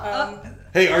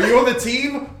 Hey, are you on the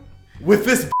team with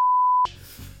this?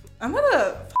 I'm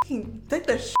gonna fucking take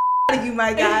the shit out of you,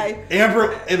 my guy.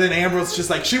 And then Ambrose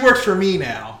just like, she works for me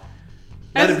now.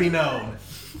 Let it be known.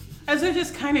 Ezra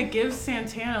just kind of gives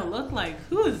Santana a look like,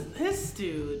 who is this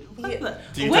dude? What Yeah. the?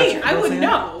 Do you Wait, touch I would Ambrose's hand?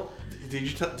 know. Do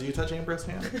you touch Ambrose's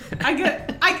hand?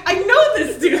 I know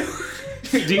this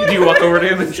dude. do you walk over to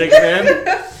him and shake his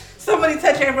hand? Somebody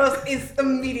touch Ambrose is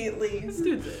immediately. This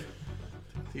dude's it.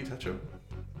 Do you touch him?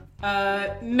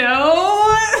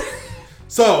 No.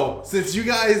 So, since you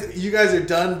guys are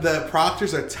done, the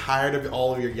proctors are tired of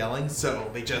all of your yelling, so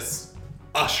they just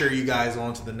usher you guys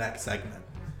on to the next segment.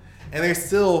 And there's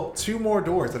still 2 more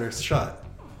doors that are shut.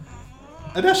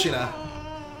 Adeshina.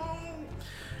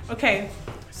 Okay,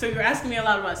 so you were asking me a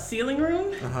lot about sealing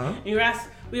room. Uh-huh. You were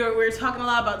we were talking a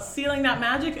lot about sealing that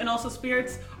magic, and also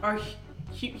spirits are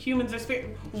humans are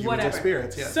spirit. Humans Whatever. are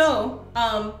spirits, yes. So,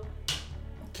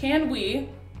 can we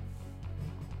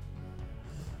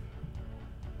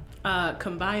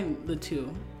combine the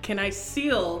two? Can I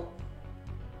seal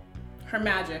her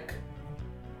magic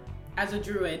as a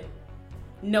druid,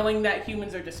 knowing that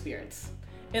humans are just spirits?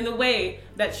 In the way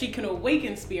that she can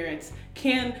awaken spirits,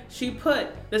 can she put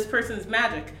this person's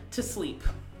magic to sleep?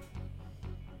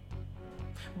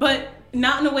 But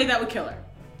not in a way that would kill her.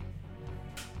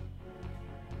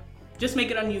 Just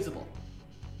make it unusable.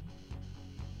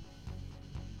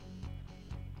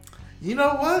 You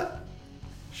know what?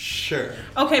 Sure.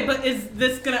 Okay, but is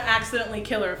this gonna accidentally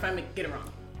kill her if I get it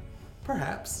wrong?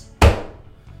 Perhaps.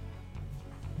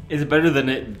 Is it better than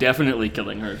it definitely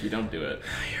killing her if you don't do it?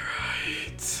 You're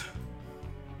right.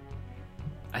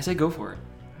 I say go for it.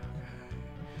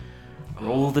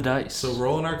 Roll the dice. So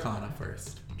roll an Arcana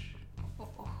first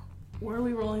Where are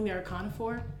we rolling the Arcana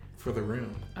for? for the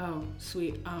room. Oh,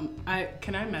 sweet.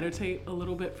 Can I meditate a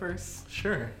little bit first?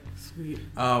 Sure. Sweet.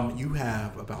 You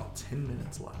have about 10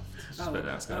 minutes left. Spit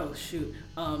out, Scott. Oh shoot.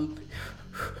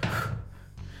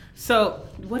 So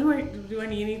what do I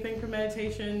need anything for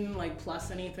meditation? Like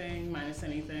plus anything, minus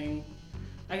anything?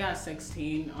 I got a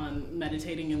 16 on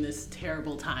meditating in this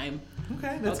terrible time.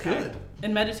 Okay, that's good.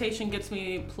 And meditation gets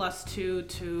me +2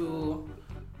 to.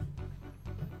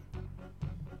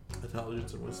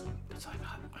 Intelligence and wisdom. That's all I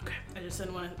got. Okay. I just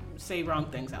didn't want to say wrong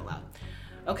things out loud.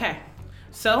 Okay.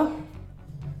 So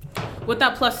with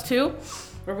that +2,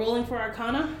 we're rolling for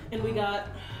Arcana, and we got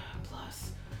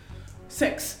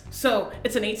 +6. So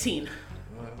it's an 18.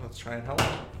 Well, let's try and help.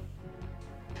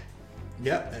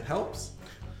 Yep, it helps.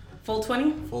 Full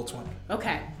 20? Full 20.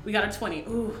 Okay, we got a 20.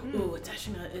 Ooh,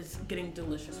 Teshina is getting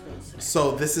delicious rolls today.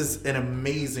 So this is an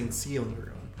amazing sealing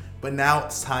room, but now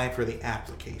it's time for the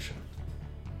application.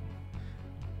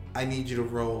 I need you to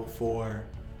roll for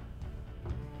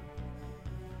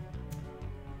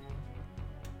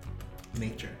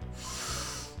nature.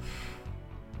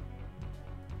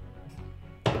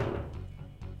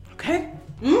 Okay.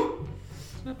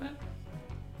 Not bad.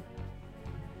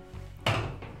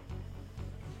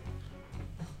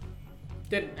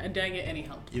 Did I get any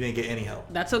help? You didn't get any help.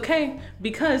 That's okay,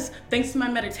 because thanks to my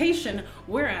meditation,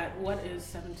 we're at, what is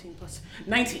 17 plus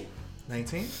 19.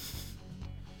 19?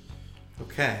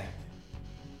 Okay.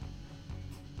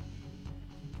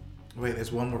 Wait,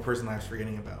 there's one more person I was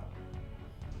forgetting about.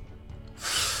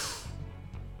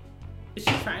 Is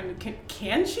she trying to,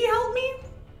 can she help me?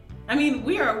 I mean,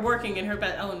 we are working in her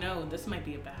bed. Oh no, this might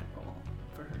be a bad roll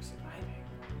for her surviving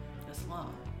this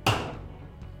long.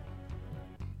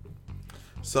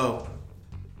 So,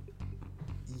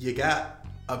 you got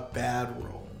a bad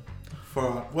roll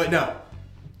for, wait, no,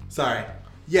 sorry.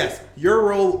 Yes, your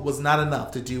roll was not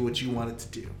enough to do what you wanted to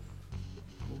do.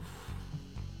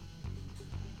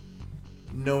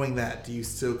 Knowing that, do you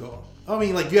still go? I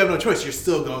mean, like, you have no choice. You're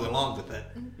still going along with it.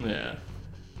 Yeah.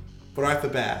 But right off the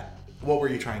bat, what were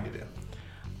you trying to do?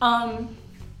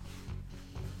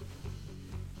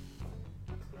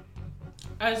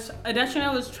 As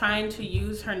Adeshina was trying to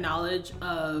use her knowledge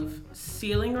of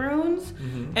sealing runes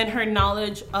and her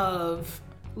knowledge of,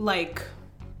 like,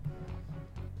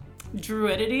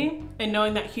 druidity, and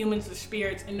knowing that humans are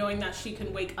spirits, and knowing that she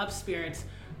can wake up spirits.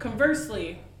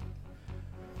 Conversely,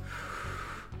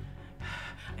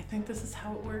 I think this is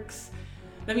how it works.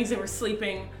 That means they were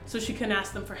sleeping, so she can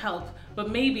ask them for help. But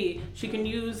maybe she can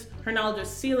use her knowledge of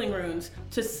sealing runes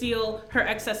to seal her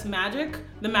excess magic,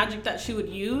 the magic that she would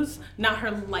use, not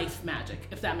her life magic,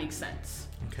 if that makes sense.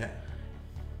 Okay.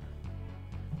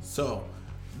 So,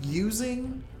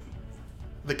 using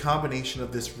the combination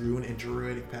of this rune and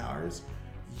druidic powers,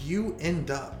 you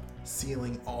end up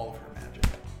sealing all of her magic.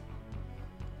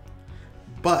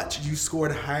 But you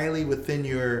scored highly within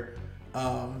your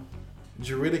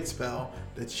druidic spell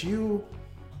that you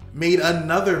made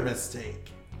another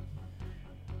mistake.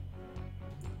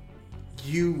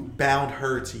 You bound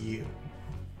her to you.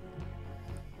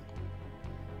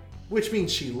 Which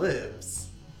means she lives.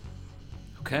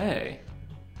 Okay.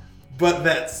 But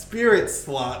that spirit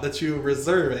slot that you were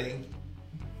reserving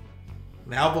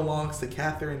now belongs to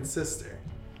Catherine's sister.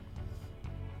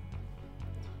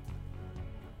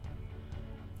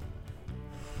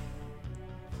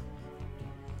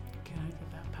 Can I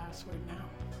get that password now?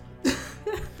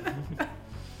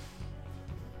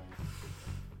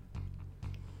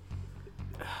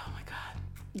 Oh my god.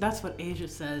 That's what Asia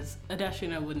says.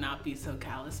 Adeshina would not be so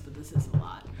callous, but this is a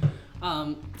lot.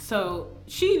 So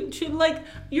she like,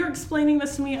 you're explaining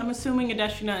this to me. I'm assuming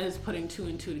Adeshina is putting 2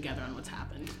 and 2 together on what's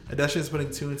happened. Adeshina's putting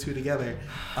 2 and 2 together.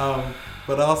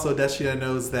 But also Adeshina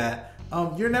knows that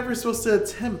you're never supposed to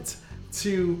attempt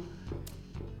to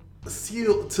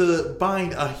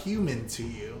bind a human to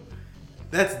you.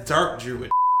 That's dark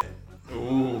druid.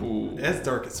 Ooh. That's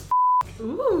dark as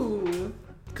Ooh.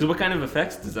 Because what kind of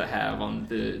effects does that have on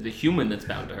the human that's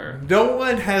bound to her? No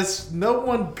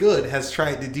one good has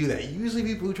tried to do that. Usually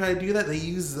people who try to do that, they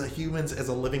use the humans as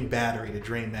a living battery to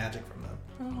drain magic from them.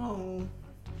 Oh.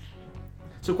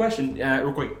 So question,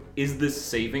 real quick, is this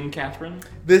saving Catherine?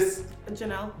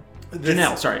 Janelle.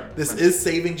 Janelle, sorry. This is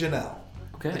saving Janelle.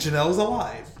 Okay. Janelle is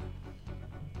alive.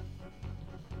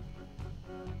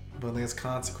 But there's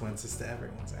consequences to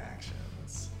everyone's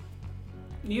actions.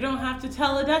 You don't have to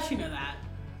tell Adeshina that.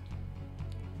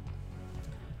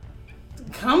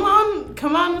 Come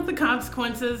on with the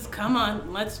consequences. Come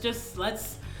on, let's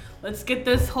get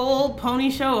this whole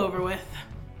pony show over with.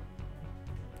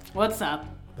 What's up?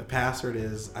 The password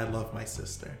is I love my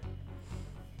sister.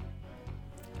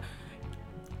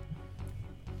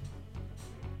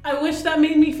 I wish that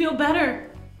made me feel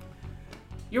better.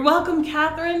 You're welcome,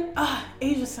 Catherine.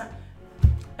 Asia-san.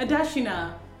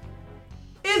 Adeshina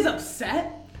is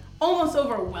upset, almost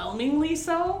overwhelmingly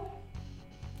so.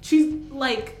 She's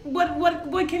like,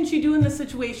 what can she do in this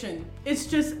situation? It's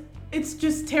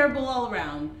just terrible all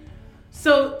around.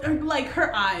 So, like,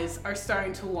 her eyes are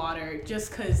starting to water just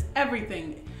because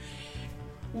everything.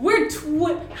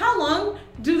 How long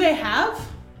do they have?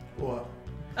 What?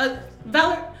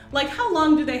 Valor, like, how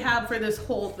long do they have for this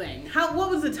whole thing? What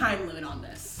was the time limit on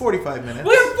this? 45 minutes.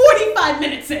 We're 45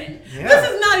 minutes in. Yeah. This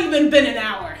has not even been an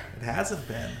hour. It hasn't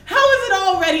been. How is it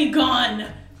already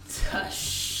gone to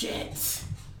shit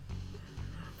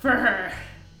for her?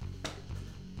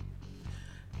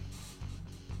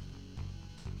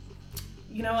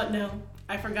 You know what? No,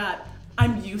 I forgot.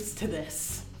 I'm used to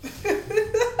this.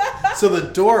 So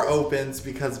the door opens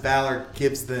because Valor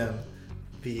gives them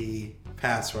the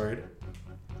password.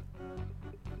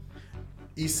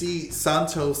 You see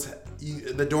Santos,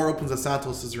 the door opens to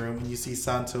Santos' room, and you see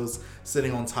Santos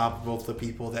sitting on top of both the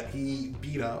people that he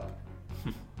beat up.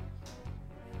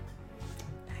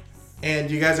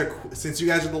 And you guys are, since you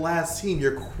guys are the last team,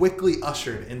 you're quickly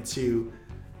ushered into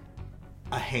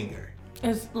a hangar.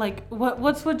 It's like,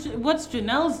 what's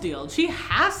Janelle's deal? She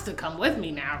has to come with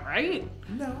me now, right?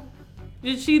 No.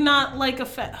 Did she not like oh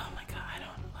my god, I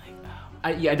don't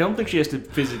like I don't think she has to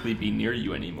physically be near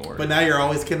you anymore. But now you're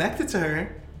always connected to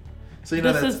her. So you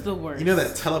know This is the worst. You know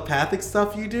that telepathic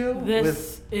stuff you do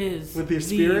This is with your the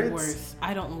spirits? worst.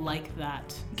 I don't like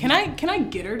that. Can I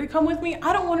get her to come with me?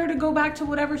 I don't want her to go back to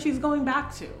whatever she's going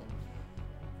back to.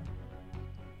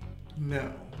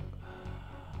 No.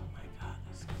 Oh my god,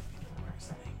 this is gonna be the worst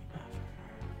thing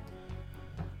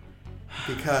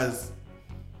ever. Because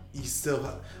you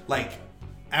still, like,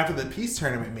 after the peace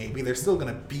tournament maybe, they're still going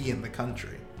to be in the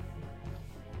country.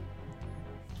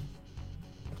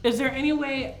 Is there any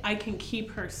way I can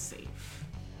keep her safe?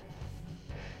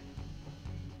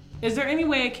 Is there any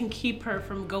way I can keep her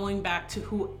from going back to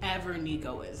whoever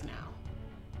Nico is now?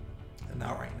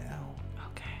 Not right now.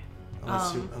 Okay.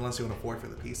 Unless you want to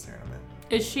forfeit the peace tournament.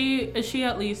 Is she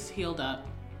at least healed up?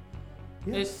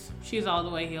 Yes. She's all the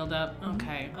way healed up? Mm-hmm.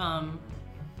 Okay.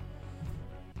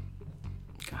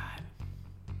 God.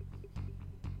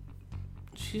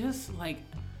 She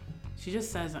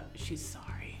just says she's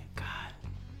sorry. God.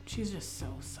 She's just so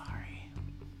sorry.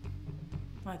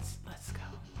 Let's go.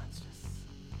 Let's just.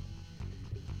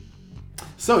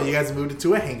 So you guys moved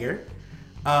into a hangar.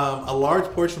 A large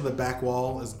portion of the back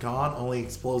wall is gone, only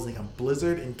exposing a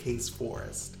blizzard-encased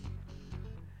forest.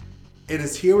 It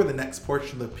is here where the next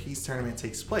portion of the peace tournament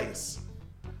takes place.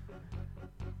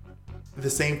 The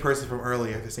same person from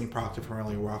earlier, the same proctor from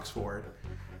earlier walks forward.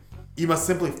 You must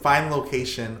simply find the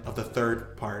location of the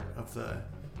third part of the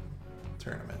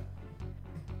tournament.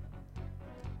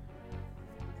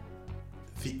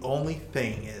 The only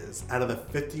thing is, out of the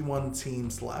 51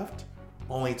 teams left,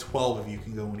 only 12 of you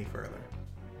can go any further.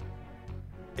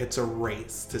 It's a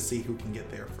race to see who can get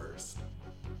there first.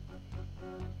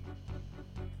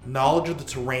 Knowledge of the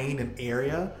terrain and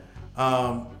area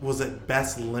was at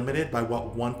best limited by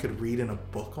what one could read in a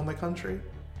book on the country.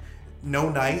 No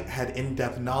knight had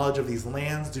in-depth knowledge of these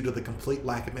lands due to the complete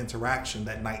lack of interaction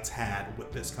that knights had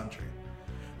with this country.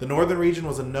 The northern region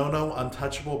was a no-no,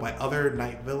 untouchable by other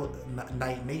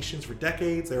knight nations for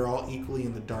decades. They were all equally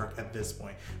in the dark at this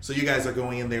point. So you guys are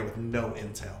going in there with no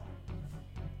intel.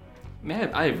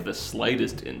 Man, I have the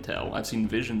slightest intel. I've seen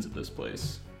visions of this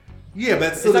place. Yeah,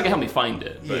 but It's not gonna help me find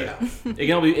it. But Yeah. it can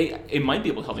help me, it might be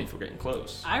able to help me if we're getting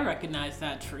close. I recognize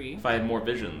that tree. If I had more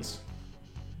visions.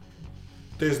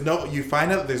 You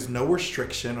find out there's no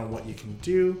restriction on what you can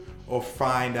do or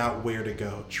find out where to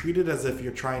go. Treat it as if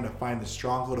you're trying to find the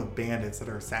stronghold of bandits that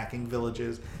are sacking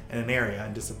villages in an area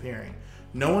and disappearing.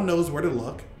 No one knows where to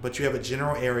look, but you have a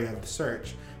general area of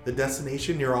search. The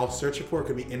destination you're all searching for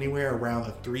could be anywhere around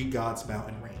the Three Gods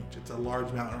mountain range. It's a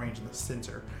large mountain range in the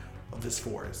center of this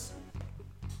forest.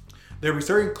 There will be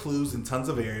certain clues in tons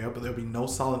of area, but there will be no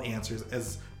solid answers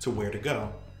as to where to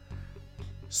go.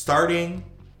 Starting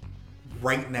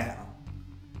right now,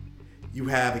 you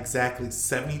have exactly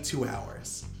 72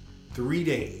 hours, 3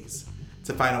 days,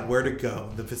 to find out where to go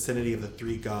in the vicinity of the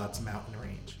Three Gods mountain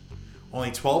range. Only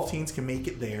 12 teams can make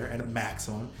it there at a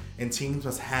maximum, and teams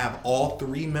must have all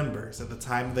 3 members at the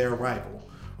time of their arrival,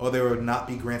 or they will not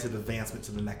be granted advancement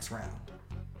to the next round.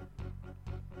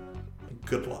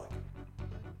 Good luck.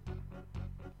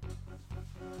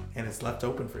 and it's left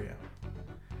open for you.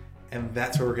 And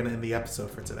that's where we're going to end the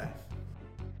episode for today.